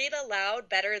books read aloud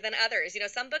better than others.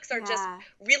 Some books are just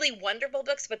really wonderful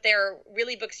books, but they're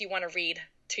really books you want to read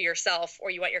to yourself,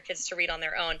 or you want your kids to read on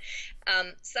their own.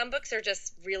 Some books are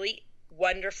just really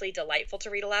wonderfully delightful to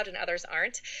read aloud and others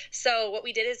aren't. So what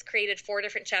we did is created 4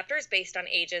 different chapters based on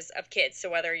ages of kids. So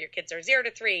whether your kids are 0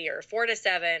 to 3 or 4 to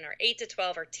 7 or 8 to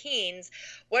 12 or teens,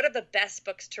 what are the best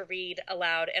books to read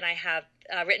aloud? And I have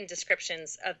written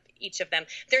descriptions of each of them.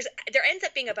 There ends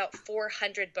up being about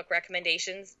 400 book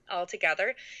recommendations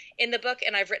altogether in the book,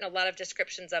 and I've written a lot of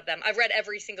descriptions of them. I've read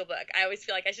every single book. I always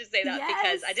feel like I should say that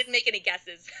because I didn't make any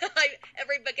guesses.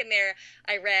 Every book in there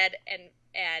I read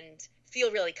and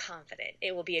feel really confident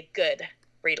it will be a good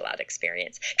read aloud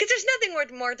experience. Because there's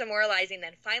nothing more demoralizing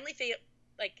than finally feel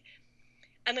like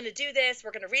I'm going to do this,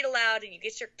 we're going to read aloud, and you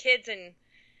get your kids, and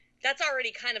that's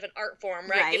already kind of an art form,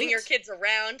 right? Getting your kids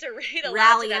around to read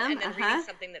aloud to them, and then reading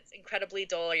something that's incredibly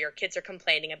dull or your kids are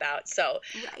complaining about. So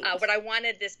what I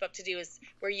wanted this book to do is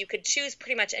where you could choose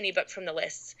pretty much any book from the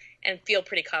lists and feel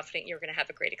pretty confident you're going to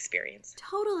have a great experience.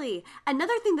 Totally.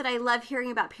 Another thing that I love hearing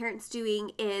about parents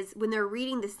doing is when they're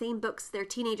reading the same books their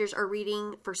teenagers are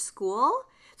reading for school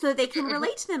so that they can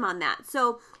relate to them on that.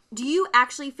 So do you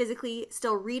actually physically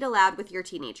still read aloud with your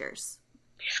teenagers?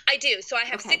 I do. So I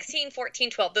have 16,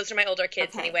 14, 12. Those are my older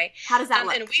kids anyway. How does that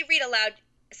look? And we read aloud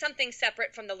something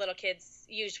separate from the little kids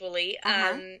usually.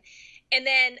 And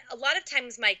then a lot of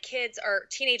times my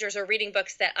teenagers are reading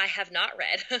books that I have not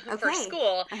read for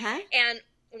school. And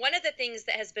one of the things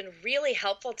that has been really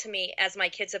helpful to me as my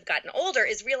kids have gotten older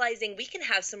is realizing we can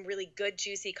have some really good,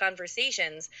 juicy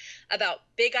conversations about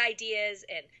big ideas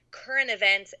and current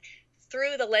events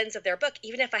through the lens of their book,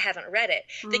 even if I haven't read it.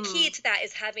 The key to that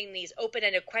is having these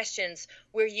open-ended questions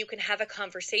where you can have a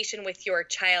conversation with your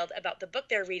child about the book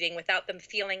they're reading without them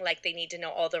feeling like they need to know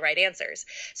all the right answers.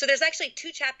 So there's actually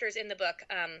 2 chapters in the book.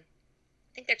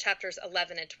 I think they're chapters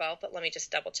 11 and 12, but let me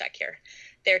just double check here.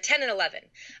 They're 10 and 11,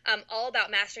 all about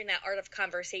mastering that art of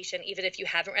conversation, even if you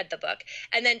haven't read the book.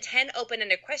 And then 10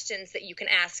 open-ended questions that you can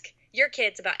ask your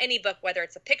kids about any book, whether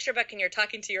it's a picture book and you're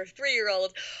talking to your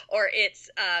 3-year-old, or it's,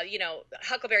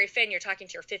 Huckleberry Finn, you're talking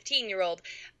to your 15-year-old,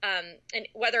 and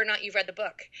whether or not you've read the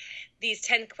book. These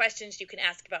 10 questions you can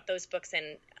ask about those books,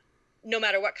 and no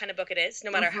matter what kind of book it is,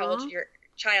 no matter how old your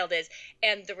child is,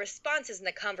 and the responses and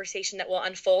the conversation that will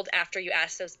unfold after you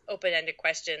ask those open-ended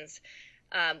questions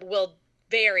will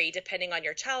vary depending on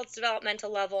your child's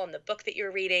developmental level and the book that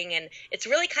you're reading, and it's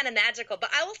really kind of magical.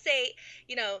 But I will say,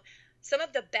 some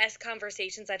of the best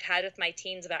conversations I've had with my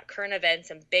teens about current events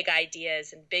and big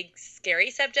ideas and big scary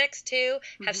subjects too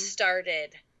have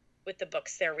started with the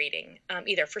books they're reading,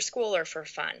 either for school or for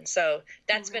fun. So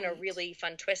that's been a really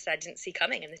fun twist that I didn't see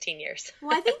coming in the teen years.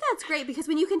 Well, I think that's great because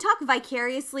when you can talk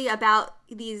vicariously about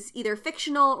these either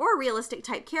fictional or realistic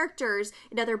type characters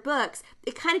in other books,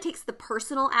 it kind of takes the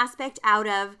personal aspect out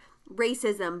of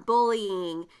racism,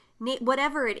 bullying,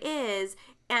 whatever it is.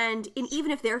 And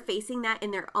even if they're facing that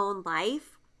in their own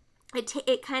life,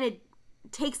 it kind of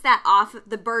takes that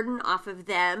the burden off of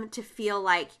them to feel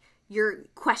like you're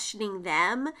questioning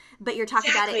them, but you're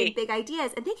talking about it in big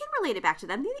ideas, and they can relate it back to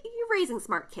them. You're raising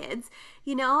smart kids,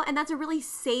 and that's a really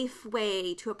safe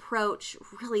way to approach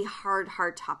really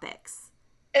hard topics.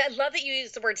 I love that you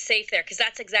use the word safe there, because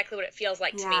that's exactly what it feels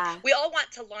like to me. We all want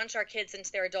to launch our kids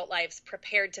into their adult lives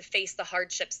prepared to face the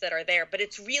hardships that are there, but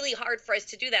it's really hard for us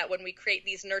to do that when we create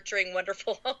these nurturing,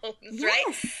 wonderful homes, right?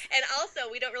 And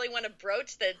also, we don't really want to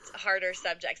broach the harder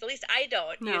subjects. At least I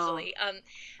don't usually.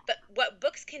 But what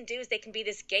books can do is they can be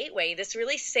this gateway, this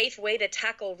really safe way to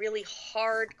tackle really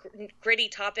hard, gritty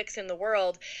topics in the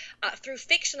world through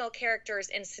fictional characters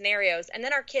and scenarios. And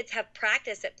then our kids have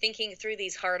practice at thinking through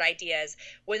these hard ideas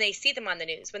when they see them on the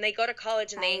news, when they go to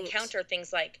college and they encounter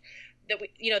things like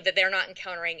that they're not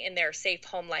encountering in their safe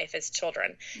home life as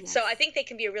children. So I think they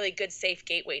can be a really good safe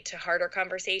gateway to harder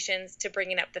conversations, to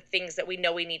bringing up the things that we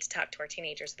know we need to talk to our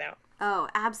teenagers about. Oh,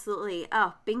 absolutely.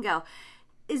 Oh, bingo.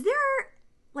 Is there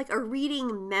like a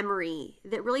reading memory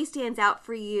that really stands out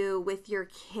for you with your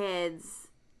kids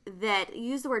that you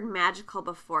used the word magical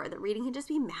before, that reading can just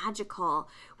be magical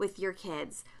with your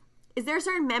kids? Is there a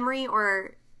certain memory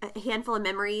or a handful of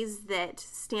memories that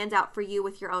stands out for you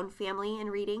with your own family in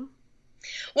reading?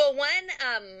 Well, one,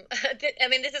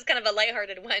 this is kind of a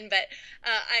lighthearted one, but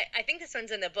I think this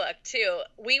one's in the book too.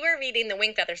 We were reading the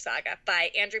Wingfeather Saga by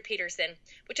Andrew Peterson,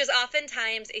 which is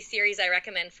oftentimes a series I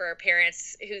recommend for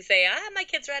parents who say, my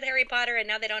kids read Harry Potter and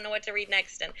now they don't know what to read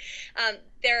next. And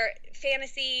they're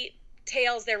fantasy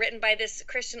tales. They're written by this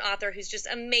Christian author who's just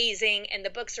amazing, and the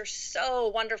books are so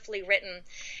wonderfully written.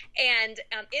 And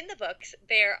in the books,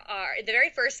 in the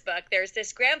very first book, there's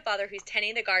this grandfather who's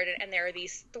tending the garden, and there are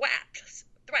these thwaps,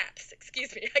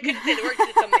 excuse me, I couldn't say the word because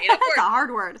it's a made-up word. It's a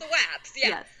hard word. Thwaps, yeah.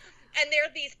 Yes. And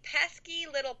they're these pesky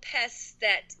little pests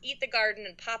that eat the garden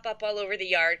and pop up all over the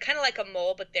yard, kind of like a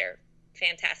mole, but they're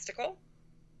fantastical.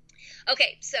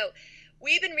 Okay, so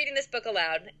we've been reading this book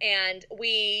aloud, and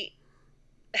we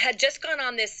had just gone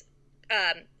on this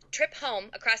trip home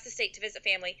across the state to visit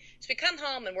family. So we come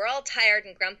home and we're all tired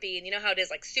and grumpy, and you know how it is,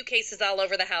 like suitcases all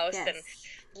over the house and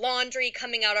laundry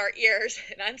coming out our ears,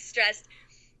 and I'm stressed.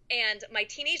 And my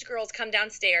teenage girls come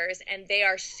downstairs, and they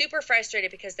are super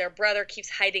frustrated because their brother keeps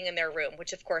hiding in their room,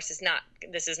 which of course is not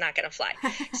going to fly.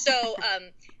 So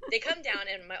they come down,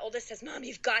 and my oldest says, Mom,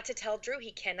 you've got to tell Drew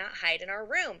he cannot hide in our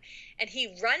room. And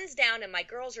he runs down, and my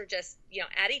girls are just,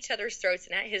 at each other's throats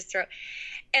and at his throat.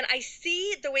 And I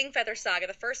see the Wingfeather Saga,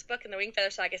 the first book in the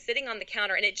Wingfeather Saga, sitting on the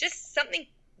counter, and it just, something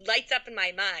lights up in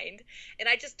my mind. And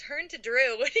I just turned to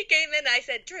Drew when he came in, and I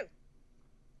said, Drew,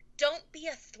 don't be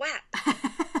a thwap.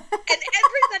 And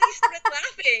everybody started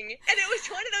laughing. And it was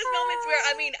one of those moments where,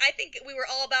 I think we were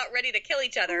all about ready to kill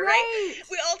each other, right?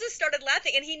 We all just started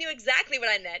laughing, and he knew exactly what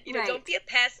I meant. Don't be a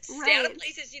pest, stay out of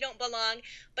places you don't belong.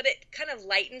 But it kind of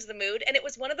lightened the mood. And it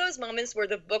was one of those moments where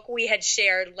the book we had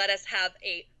shared let us have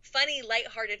a funny,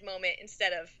 lighthearted moment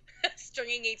instead of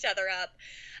stringing each other up.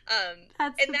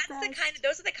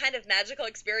 Those are the kind of magical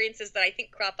experiences that I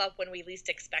think crop up when we least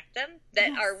expect them,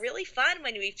 that are really fun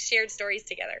when we've shared stories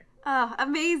together. Oh,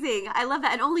 amazing. I love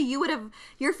that. And only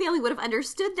your family would have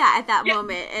understood that at that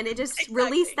moment, and it just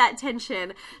released that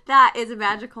tension. That is a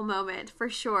magical moment for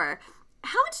sure.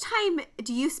 How much time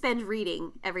do you spend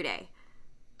reading every day?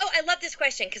 Oh, I love this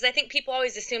question, because I think people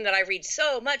always assume that I read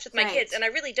so much with my kids, and I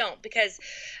really don't, because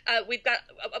we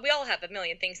all have a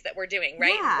million things that we're doing,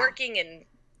 right? Yeah. Working and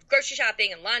grocery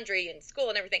shopping and laundry and school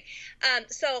and everything.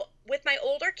 So with my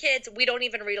older kids, we don't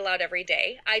even read aloud every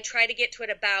day. I try to get to it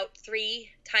about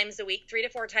 3 to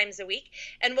 4 times a week.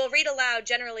 And we'll read aloud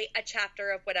generally a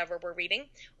chapter of whatever we're reading,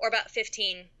 or about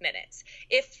 15 minutes.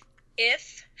 If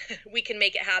we can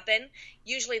make it happen.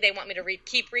 Usually they want me to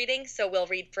keep reading, so we'll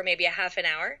read for maybe a half an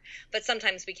hour. But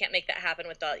sometimes we can't make that happen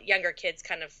with the younger kids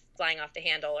kind of flying off the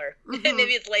handle, or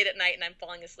maybe it's late at night and I'm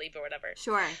falling asleep or whatever.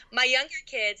 Sure. My younger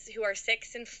kids, who are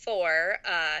 6 and 4,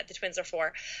 the twins are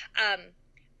 4,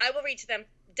 I will read to them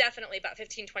definitely about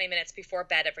 15-20 minutes before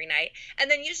bed every night. And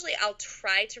then usually I'll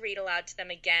try to read aloud to them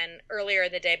again earlier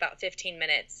in the day, about 15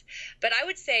 minutes. But I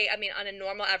would say, on a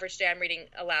normal average day, I'm reading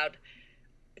aloud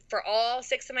for all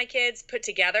 6 of my kids put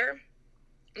together,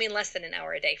 less than an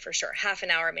hour a day for sure. Half an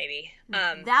hour maybe.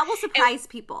 That will surprise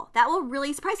people. That will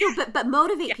really surprise people, but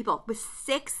motivate people. With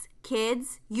 6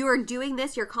 kids, you are doing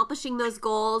this, you're accomplishing those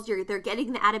goals, they're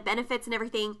getting the added benefits and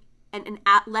everything, and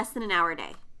at less than an hour a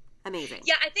day. Amazing.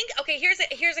 Yeah, I think,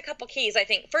 here's a couple keys, I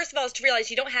think. First of all is to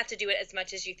realize you don't have to do it as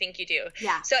much as you think you do.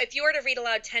 Yeah. So if you were to read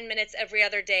aloud 10 minutes every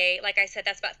other day, like I said,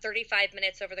 that's about 35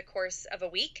 minutes over the course of a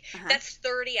week. That's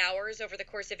 30 hours over the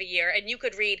course of a year. And you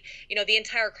could read, the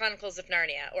entire Chronicles of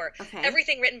Narnia, or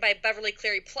everything written by Beverly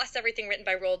Cleary, plus everything written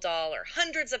by Roald Dahl, or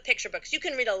hundreds of picture books. You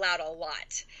can read aloud a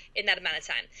lot in that amount of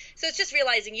time. So it's just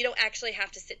realizing you don't actually have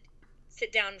to sit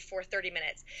down for 30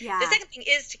 minutes. Yeah. The second thing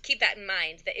is to keep that in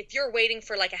mind, that if you're waiting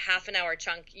for like a half an hour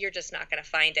chunk, you're just not going to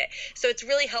find it. So it's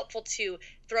really helpful to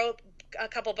throw a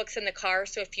couple books in the car.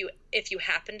 So if you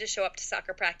happen to show up to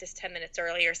soccer practice 10 minutes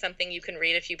early or something, you can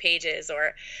read a few pages,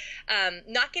 or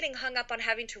not getting hung up on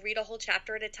having to read a whole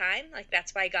chapter at a time. Like,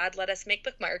 that's why God let us make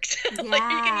bookmarks. Yeah. Like,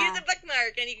 you can use a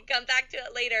bookmark and you can come back to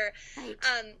it later. Right.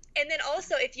 And then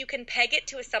also, if you can peg it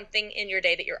to something in your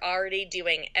day that you're already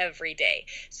doing every day.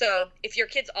 So if your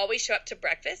kids always show up to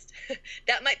breakfast,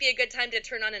 that might be a good time to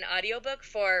turn on an audiobook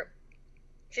for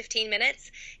 15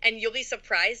 minutes, and you'll be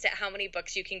surprised at how many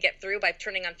books you can get through by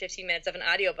turning on 15 minutes of an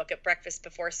audiobook at breakfast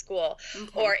before school.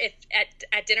 Okay. Or if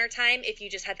at dinner time, if you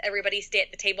just have everybody stay at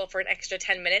the table for an extra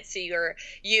 10 minutes, so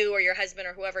you or your husband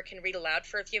or whoever can read aloud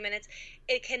for a few minutes,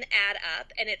 it can add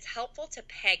up, and it's helpful to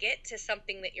peg it to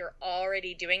something that you're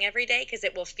already doing every day, because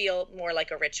it will feel more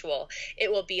like a ritual. It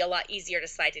will be a lot easier to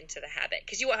slide into the habit,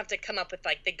 because you won't have to come up with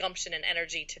like the gumption and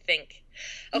energy to think,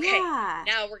 okay,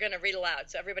 now we're going to read aloud.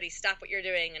 So everybody stop what you're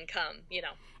doing and come,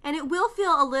 And it will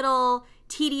feel a little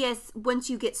tedious once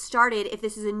you get started if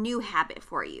this is a new habit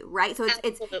for you, right? So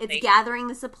it's gathering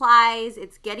the supplies,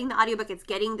 it's getting the audiobook, it's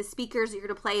getting the speakers that you're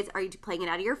going to play. Are you playing it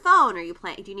out of your phone? Do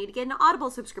you need to get an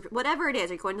Audible subscription? Whatever it is,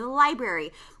 are you going to the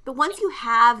library? But once you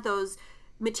have those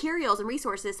materials and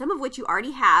resources, some of which you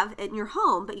already have in your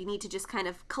home, but you need to just kind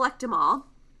of collect them all,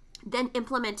 then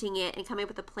implementing it and coming up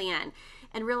with a plan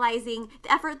and realizing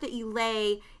the effort that you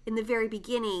lay in the very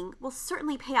beginning will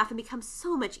certainly pay off and become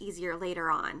so much easier later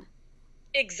on.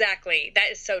 Exactly. That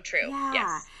is so true. Yeah.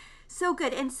 Yes. So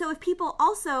good. And so if people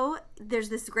also, there's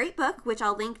this great book, which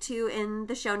I'll link to in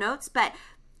the show notes, but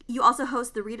you also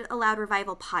host the Read It Aloud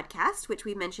Revival podcast, which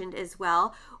we mentioned as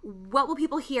well. What will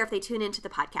people hear if they tune into the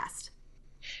podcast?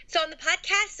 So on the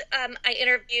podcast, I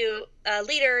interview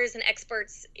leaders and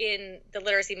experts in the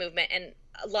literacy movement and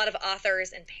a lot of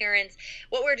authors and parents.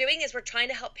 What we're doing is we're trying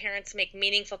to help parents make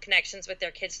meaningful connections with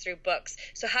their kids through books.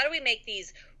 So how do we make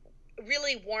these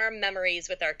really warm memories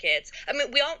with our kids? I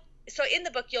mean, so in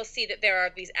the book, you'll see that there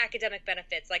are these academic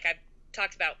benefits like I've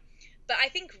talked about. But I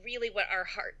think really what our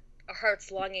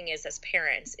heart's longing is as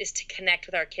parents is to connect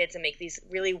with our kids and make these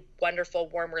really wonderful,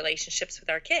 warm relationships with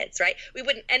our kids, right? We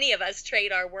wouldn't, any of us,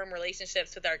 trade our warm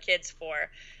relationships with our kids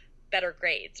for better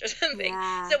grades or something.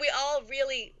 Yeah. So we all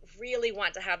really, really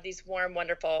want to have these warm,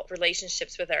 wonderful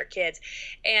relationships with our kids.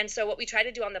 And so what we try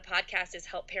to do on the podcast is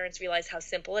help parents realize how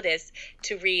simple it is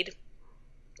to read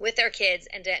with their kids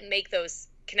and to make those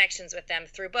connections with them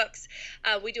through books.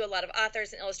 We do a lot of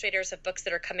authors and illustrators of books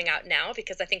that are coming out now,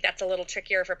 because I think that's a little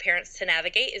trickier for parents to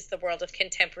navigate, is the world of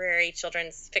contemporary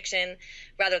children's fiction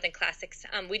rather than classics.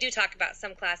 We do talk about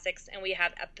some classics, and we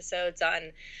have episodes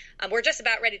on, we're just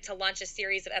about ready to launch a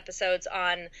series of episodes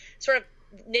on sort of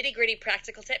nitty-gritty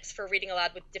practical tips for reading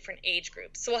aloud with different age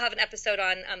groups. So we'll have an episode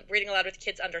on reading aloud with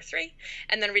kids under 3,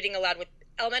 and then reading aloud with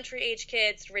elementary age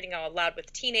kids, reading aloud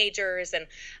with teenagers, and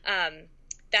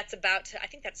that's I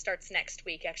think that starts next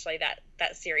week, actually, that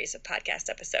series of podcast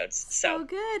episodes. So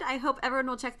good. I hope everyone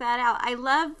will check that out. I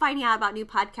love finding out about new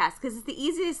podcasts because it's the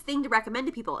easiest thing to recommend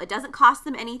to people. It doesn't cost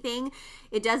them anything.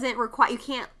 It doesn't require, you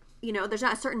can't, there's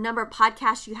not a certain number of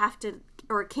podcasts you have to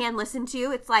or can listen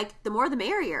to. It's like the more the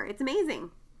merrier. It's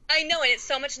amazing. I know, and it's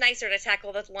so much nicer to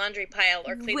tackle the laundry pile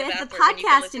or clean with the bathroom the when you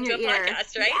can podcast listen in to your a ear.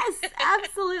 podcast, right? Yes,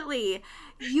 absolutely.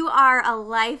 You are a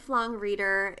lifelong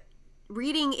reader.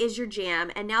 Reading is your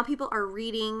jam, and now people are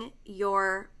reading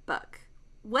your book.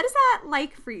 What is that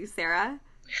like for you, Sarah?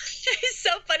 It's so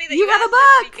funny that you have a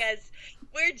book because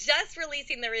we're just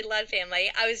releasing the Read Aloud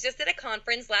Family. I was just at a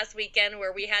conference last weekend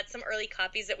where we had some early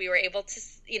copies that we were able to,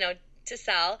 to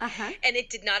sell. And it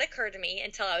did not occur to me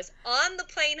until I was on the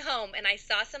plane home and I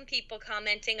saw some people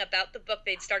commenting about the book.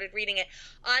 They'd started reading it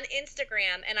on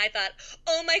Instagram, and I thought,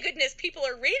 oh my goodness, people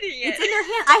are reading it. It's in their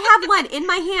hand. I have one in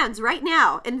my hands right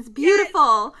now, and it's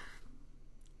beautiful.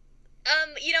 Yes.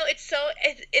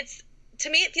 It's to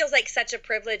me, it feels like such a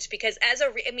privilege because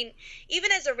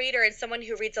even as a reader and someone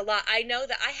who reads a lot, I know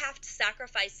that I have to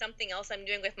sacrifice something else I'm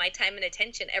doing with my time and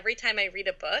attention every time I read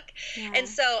a book. Yeah. And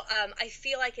so I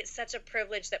feel like it's such a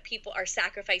privilege that people are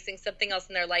sacrificing something else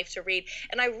in their life to read.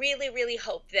 And I really, really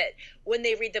hope that when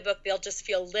they read the book, they'll just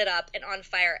feel lit up and on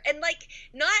fire. And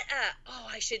not,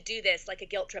 I should do this, like a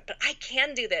guilt trip, but I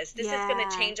can do this. This is going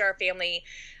to change our family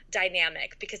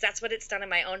dynamic, because that's what it's done in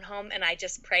my own home, and I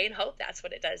just pray and hope that's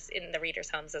what it does in the readers'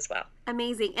 homes as well.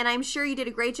 Amazing. And I'm sure you did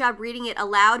a great job reading it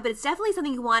aloud, but it's definitely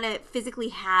something you want to physically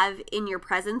have in your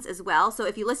presence as well. So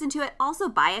if you listen to it, also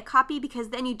buy a copy, because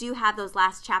then you do have those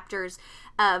last chapters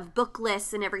of book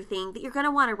lists and everything that you're going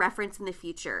to want to reference in the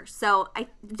future. So I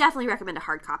definitely recommend a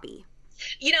hard copy.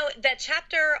 That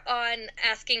chapter on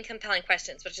asking compelling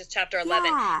questions, which is chapter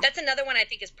 11, that's another one I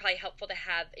think is probably helpful to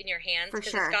have in your hands,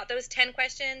 because it's got those 10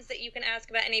 questions that you can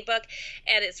ask about any book,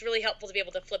 and it's really helpful to be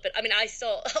able to flip it. I mean, I'll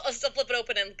still flip it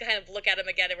open and kind of look at them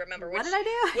again and remember which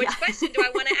question do I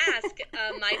want to ask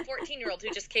my 14-year-old who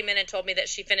just came in and told me that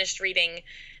she finished reading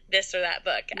this or that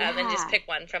book, and just pick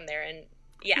one from there. And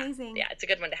it's a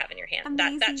good one to have in your hand.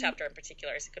 That chapter in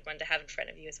particular is a good one to have in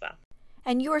front of you as well.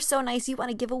 And you are so nice. You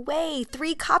want to give away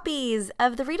 3 copies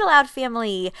of the Read Aloud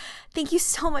Family. Thank you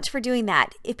so much for doing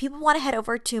that. If people want to head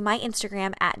over to my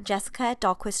Instagram at Jessica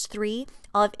Dahlquist3,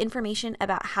 I'll have information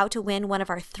about how to win one of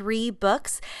our 3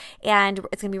 books. And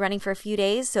it's going to be running for a few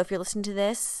days. So if you're listening to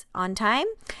this on time,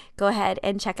 go ahead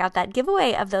and check out that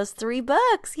giveaway of those 3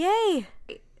 books. Yay!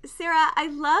 Sarah, I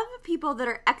love people that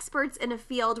are experts in a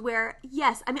field where,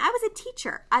 I was a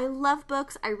teacher. I love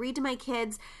books. I read to my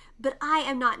kids. But I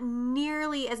am not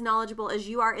nearly as knowledgeable as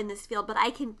you are in this field, but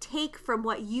I can take from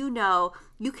what you know,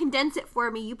 you condense it for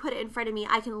me, you put it in front of me,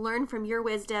 I can learn from your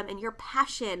wisdom and your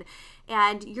passion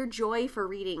and your joy for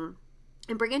reading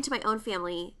and bring it into my own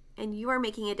family, and you are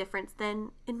making a difference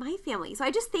then in my family. So I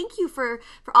just thank you for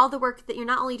all the work that you're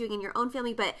not only doing in your own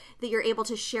family, but that you're able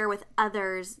to share with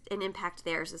others and impact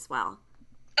theirs as well.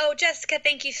 Oh, Jessica,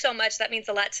 thank you so much. That means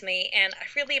a lot to me, and I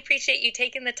really appreciate you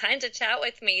taking the time to chat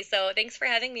with me. So thanks for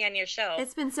having me on your show.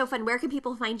 It's been so fun. Where can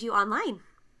people find you online?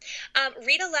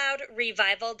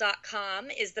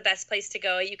 ReadAloudRevival.com is the best place to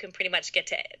go. You can pretty much get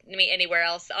to me anywhere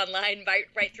else online,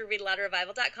 right through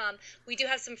ReadAloudRevival.com. We do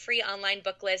have some free online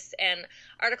book lists and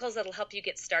articles that'll help you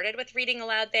get started with reading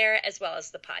aloud there, as well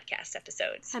as the podcast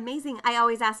episodes. Amazing. I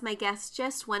always ask my guests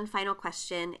just one final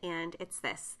question, and it's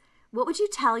this. What would you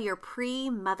tell your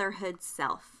pre-motherhood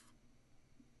self?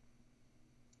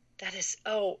 That is,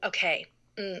 okay.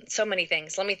 So many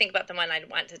things. Let me think about the one I'd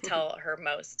want to tell her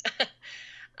most.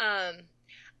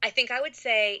 I think I would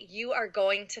say you are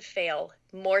going to fail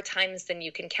more times than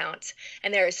you can count.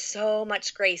 And there is so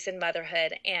much grace in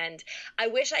motherhood. And I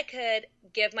wish I could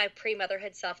give my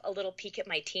pre-motherhood self a little peek at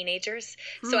my teenagers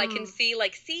so I can see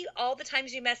all the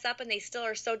times you mess up and they still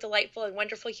are so delightful and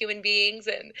wonderful human beings.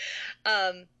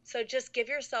 And so just give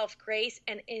yourself grace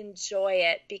and enjoy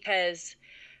it, because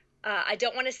I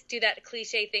don't want to do that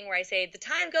cliche thing where I say the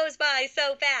time goes by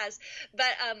so fast.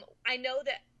 But I know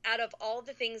that out of all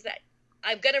the things that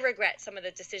I'm going to regret, some of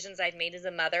the decisions I've made as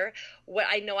a mother, what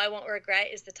I know I won't regret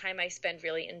is the time I spend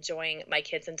really enjoying my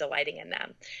kids and delighting in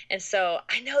them. And so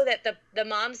I know that the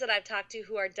moms that I've talked to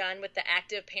who are done with the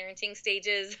active parenting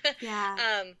stages,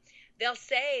 they'll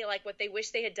say like what they wish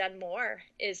they had done more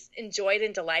is enjoyed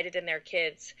and delighted in their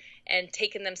kids and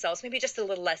taken themselves maybe just a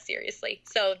little less seriously.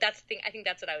 So that's the thing. I think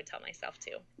that's what I would tell myself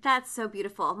too. That's so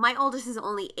beautiful. My oldest is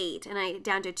only 8 and I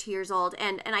down to 2 years old.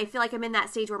 And I feel like I'm in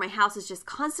that stage where my house is just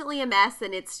constantly a mess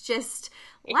and it's just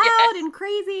loud and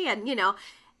crazy and,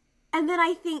 and then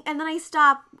I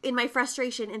stop in my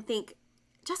frustration and think,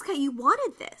 Jessica, you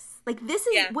wanted this. Like, this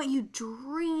is what you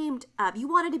dreamed of. You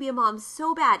wanted to be a mom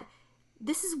so bad.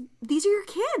 These are your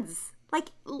kids. Like,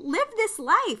 live this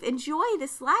life. Enjoy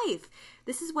this life.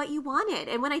 This is what you wanted.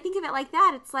 And when I think of it like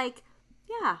that, it's like,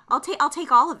 yeah, I'll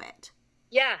take all of it.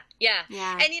 Yeah.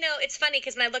 And it's funny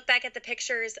because when I look back at the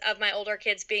pictures of my older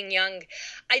kids being young,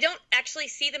 I don't actually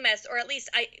see them as, or at least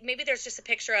maybe there's just a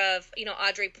picture of,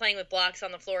 Audrey playing with blocks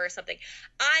on the floor or something.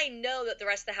 I know that the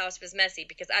rest of the house was messy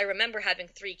because I remember having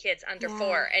 3 kids under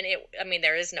 4, and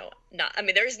there is no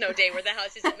day where the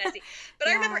house isn't messy. But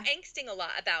I remember angsting a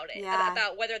lot about it,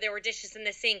 about whether there were dishes in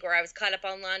the sink or I was caught up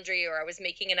on laundry or I was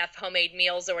making enough homemade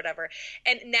meals or whatever.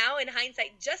 And now in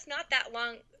hindsight, just not that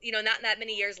long, not that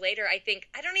many years later, I think,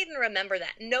 I don't even remember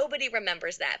that. Nobody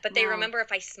remembers that, but they remember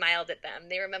if I smiled at them.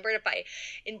 They remembered if I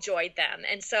enjoyed them.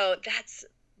 And so it's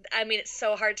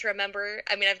so hard to remember.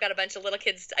 I've got a bunch of little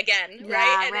kids again,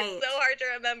 right? And it's so hard to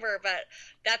remember, but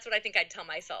that's what I think I'd tell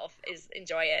myself is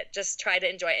enjoy it. Just try to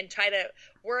enjoy it and try to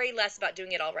worry less about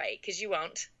doing it all right, because you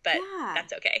won't, but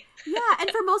that's okay.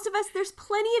 And for most of us, there's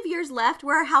plenty of years left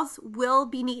where our house will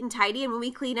be neat and tidy, and when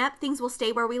we clean up, things will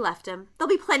stay where we left them. There'll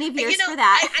be plenty of years for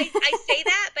that. I say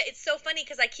that, but it's so funny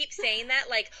because I keep saying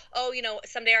that, like,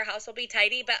 someday our house will be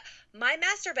tidy, but my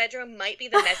master bedroom might be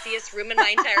the messiest room in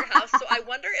my entire house, so I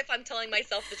wonder if I'm telling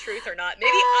myself the truth or not.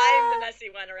 Maybe I'm the messy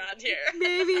one around here.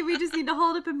 Maybe we just need to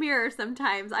hold up a mirror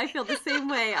sometimes. I feel the same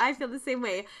way.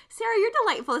 Sarah, you're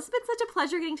delightful. It's been such a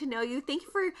pleasure getting to know you. Thank you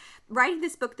for writing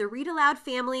this book, The Read Aloud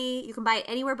Family. You can buy it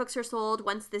anywhere books are sold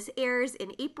once this airs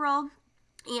in April.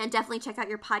 And definitely check out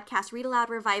your podcast, Read Aloud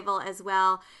Revival, as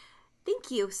well.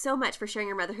 Thank you so much for sharing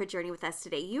your motherhood journey with us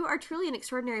today. You are truly an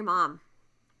extraordinary mom.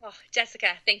 Oh,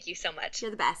 Jessica, thank you so much.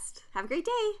 You're the best. Have a great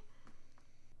day.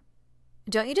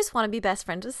 Don't you just want to be best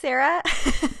friends with Sarah?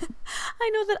 I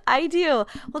know that I do.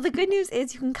 Well, the good news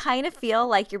is you can kind of feel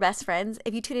like you're best friends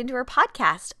if you tune into her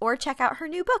podcast or check out her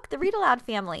new book, The Read Aloud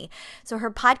Family. So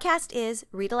her podcast is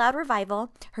Read Aloud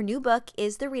Revival. Her new book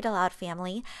is The Read Aloud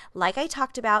Family. Like I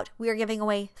talked about, we are giving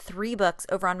away 3 books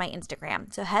over on my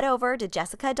Instagram. So head over to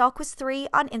Jessica Dahlquist 3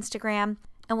 on Instagram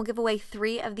and we'll give away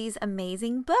 3 of these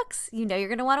amazing books. You know you're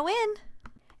going to want to win.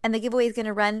 And the giveaway is going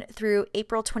to run through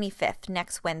April 25th,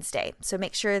 next Wednesday. So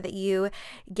make sure that you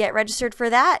get registered for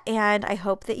that. And I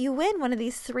hope that you win one of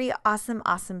these 3 awesome,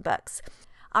 awesome books.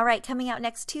 All right, coming out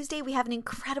next Tuesday, we have an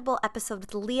incredible episode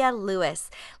with Leah Lewis.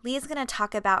 Leah's going to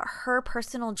talk about her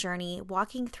personal journey,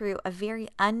 walking through a very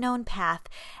unknown path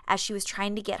as she was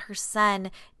trying to get her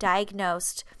son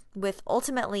diagnosed with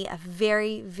ultimately a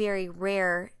very, very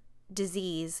rare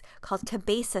disease called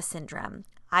Cabeza syndrome.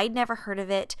 I'd never heard of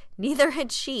it, neither had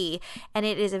she, and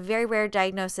it is a very rare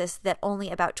diagnosis that only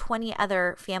about 20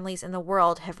 other families in the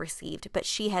world have received, but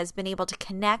she has been able to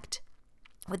connect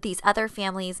with these other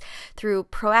families through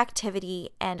proactivity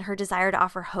and her desire to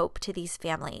offer hope to these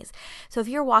families. So if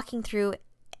you're walking through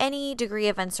any degree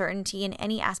of uncertainty in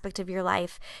any aspect of your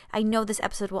life, I know this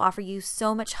episode will offer you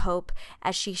so much hope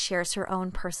as she shares her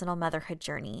own personal motherhood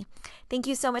journey. Thank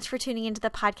you so much for tuning into the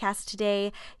podcast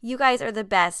today. You guys are the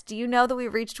best. Do you know that we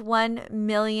reached 1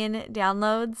 million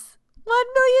downloads? 1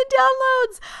 million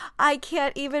downloads! I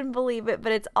can't even believe it,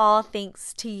 but it's all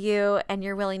thanks to you and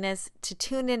your willingness to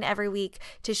tune in every week,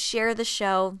 to share the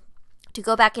show, to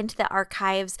go back into the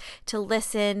archives, to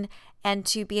listen, and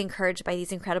to be encouraged by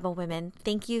these incredible women.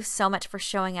 Thank you so much for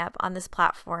showing up on this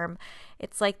platform.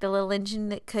 It's like the Little Engine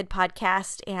That Could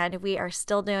podcast, and we are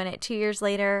still doing it 2 years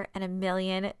later and 1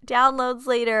 million downloads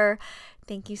later.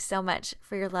 Thank you so much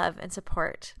for your love and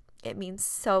support. It means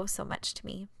so, so much to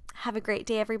me. Have a great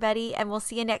day, everybody, and we'll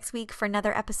see you next week for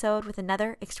another episode with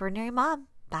another extraordinary mom.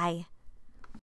 Bye.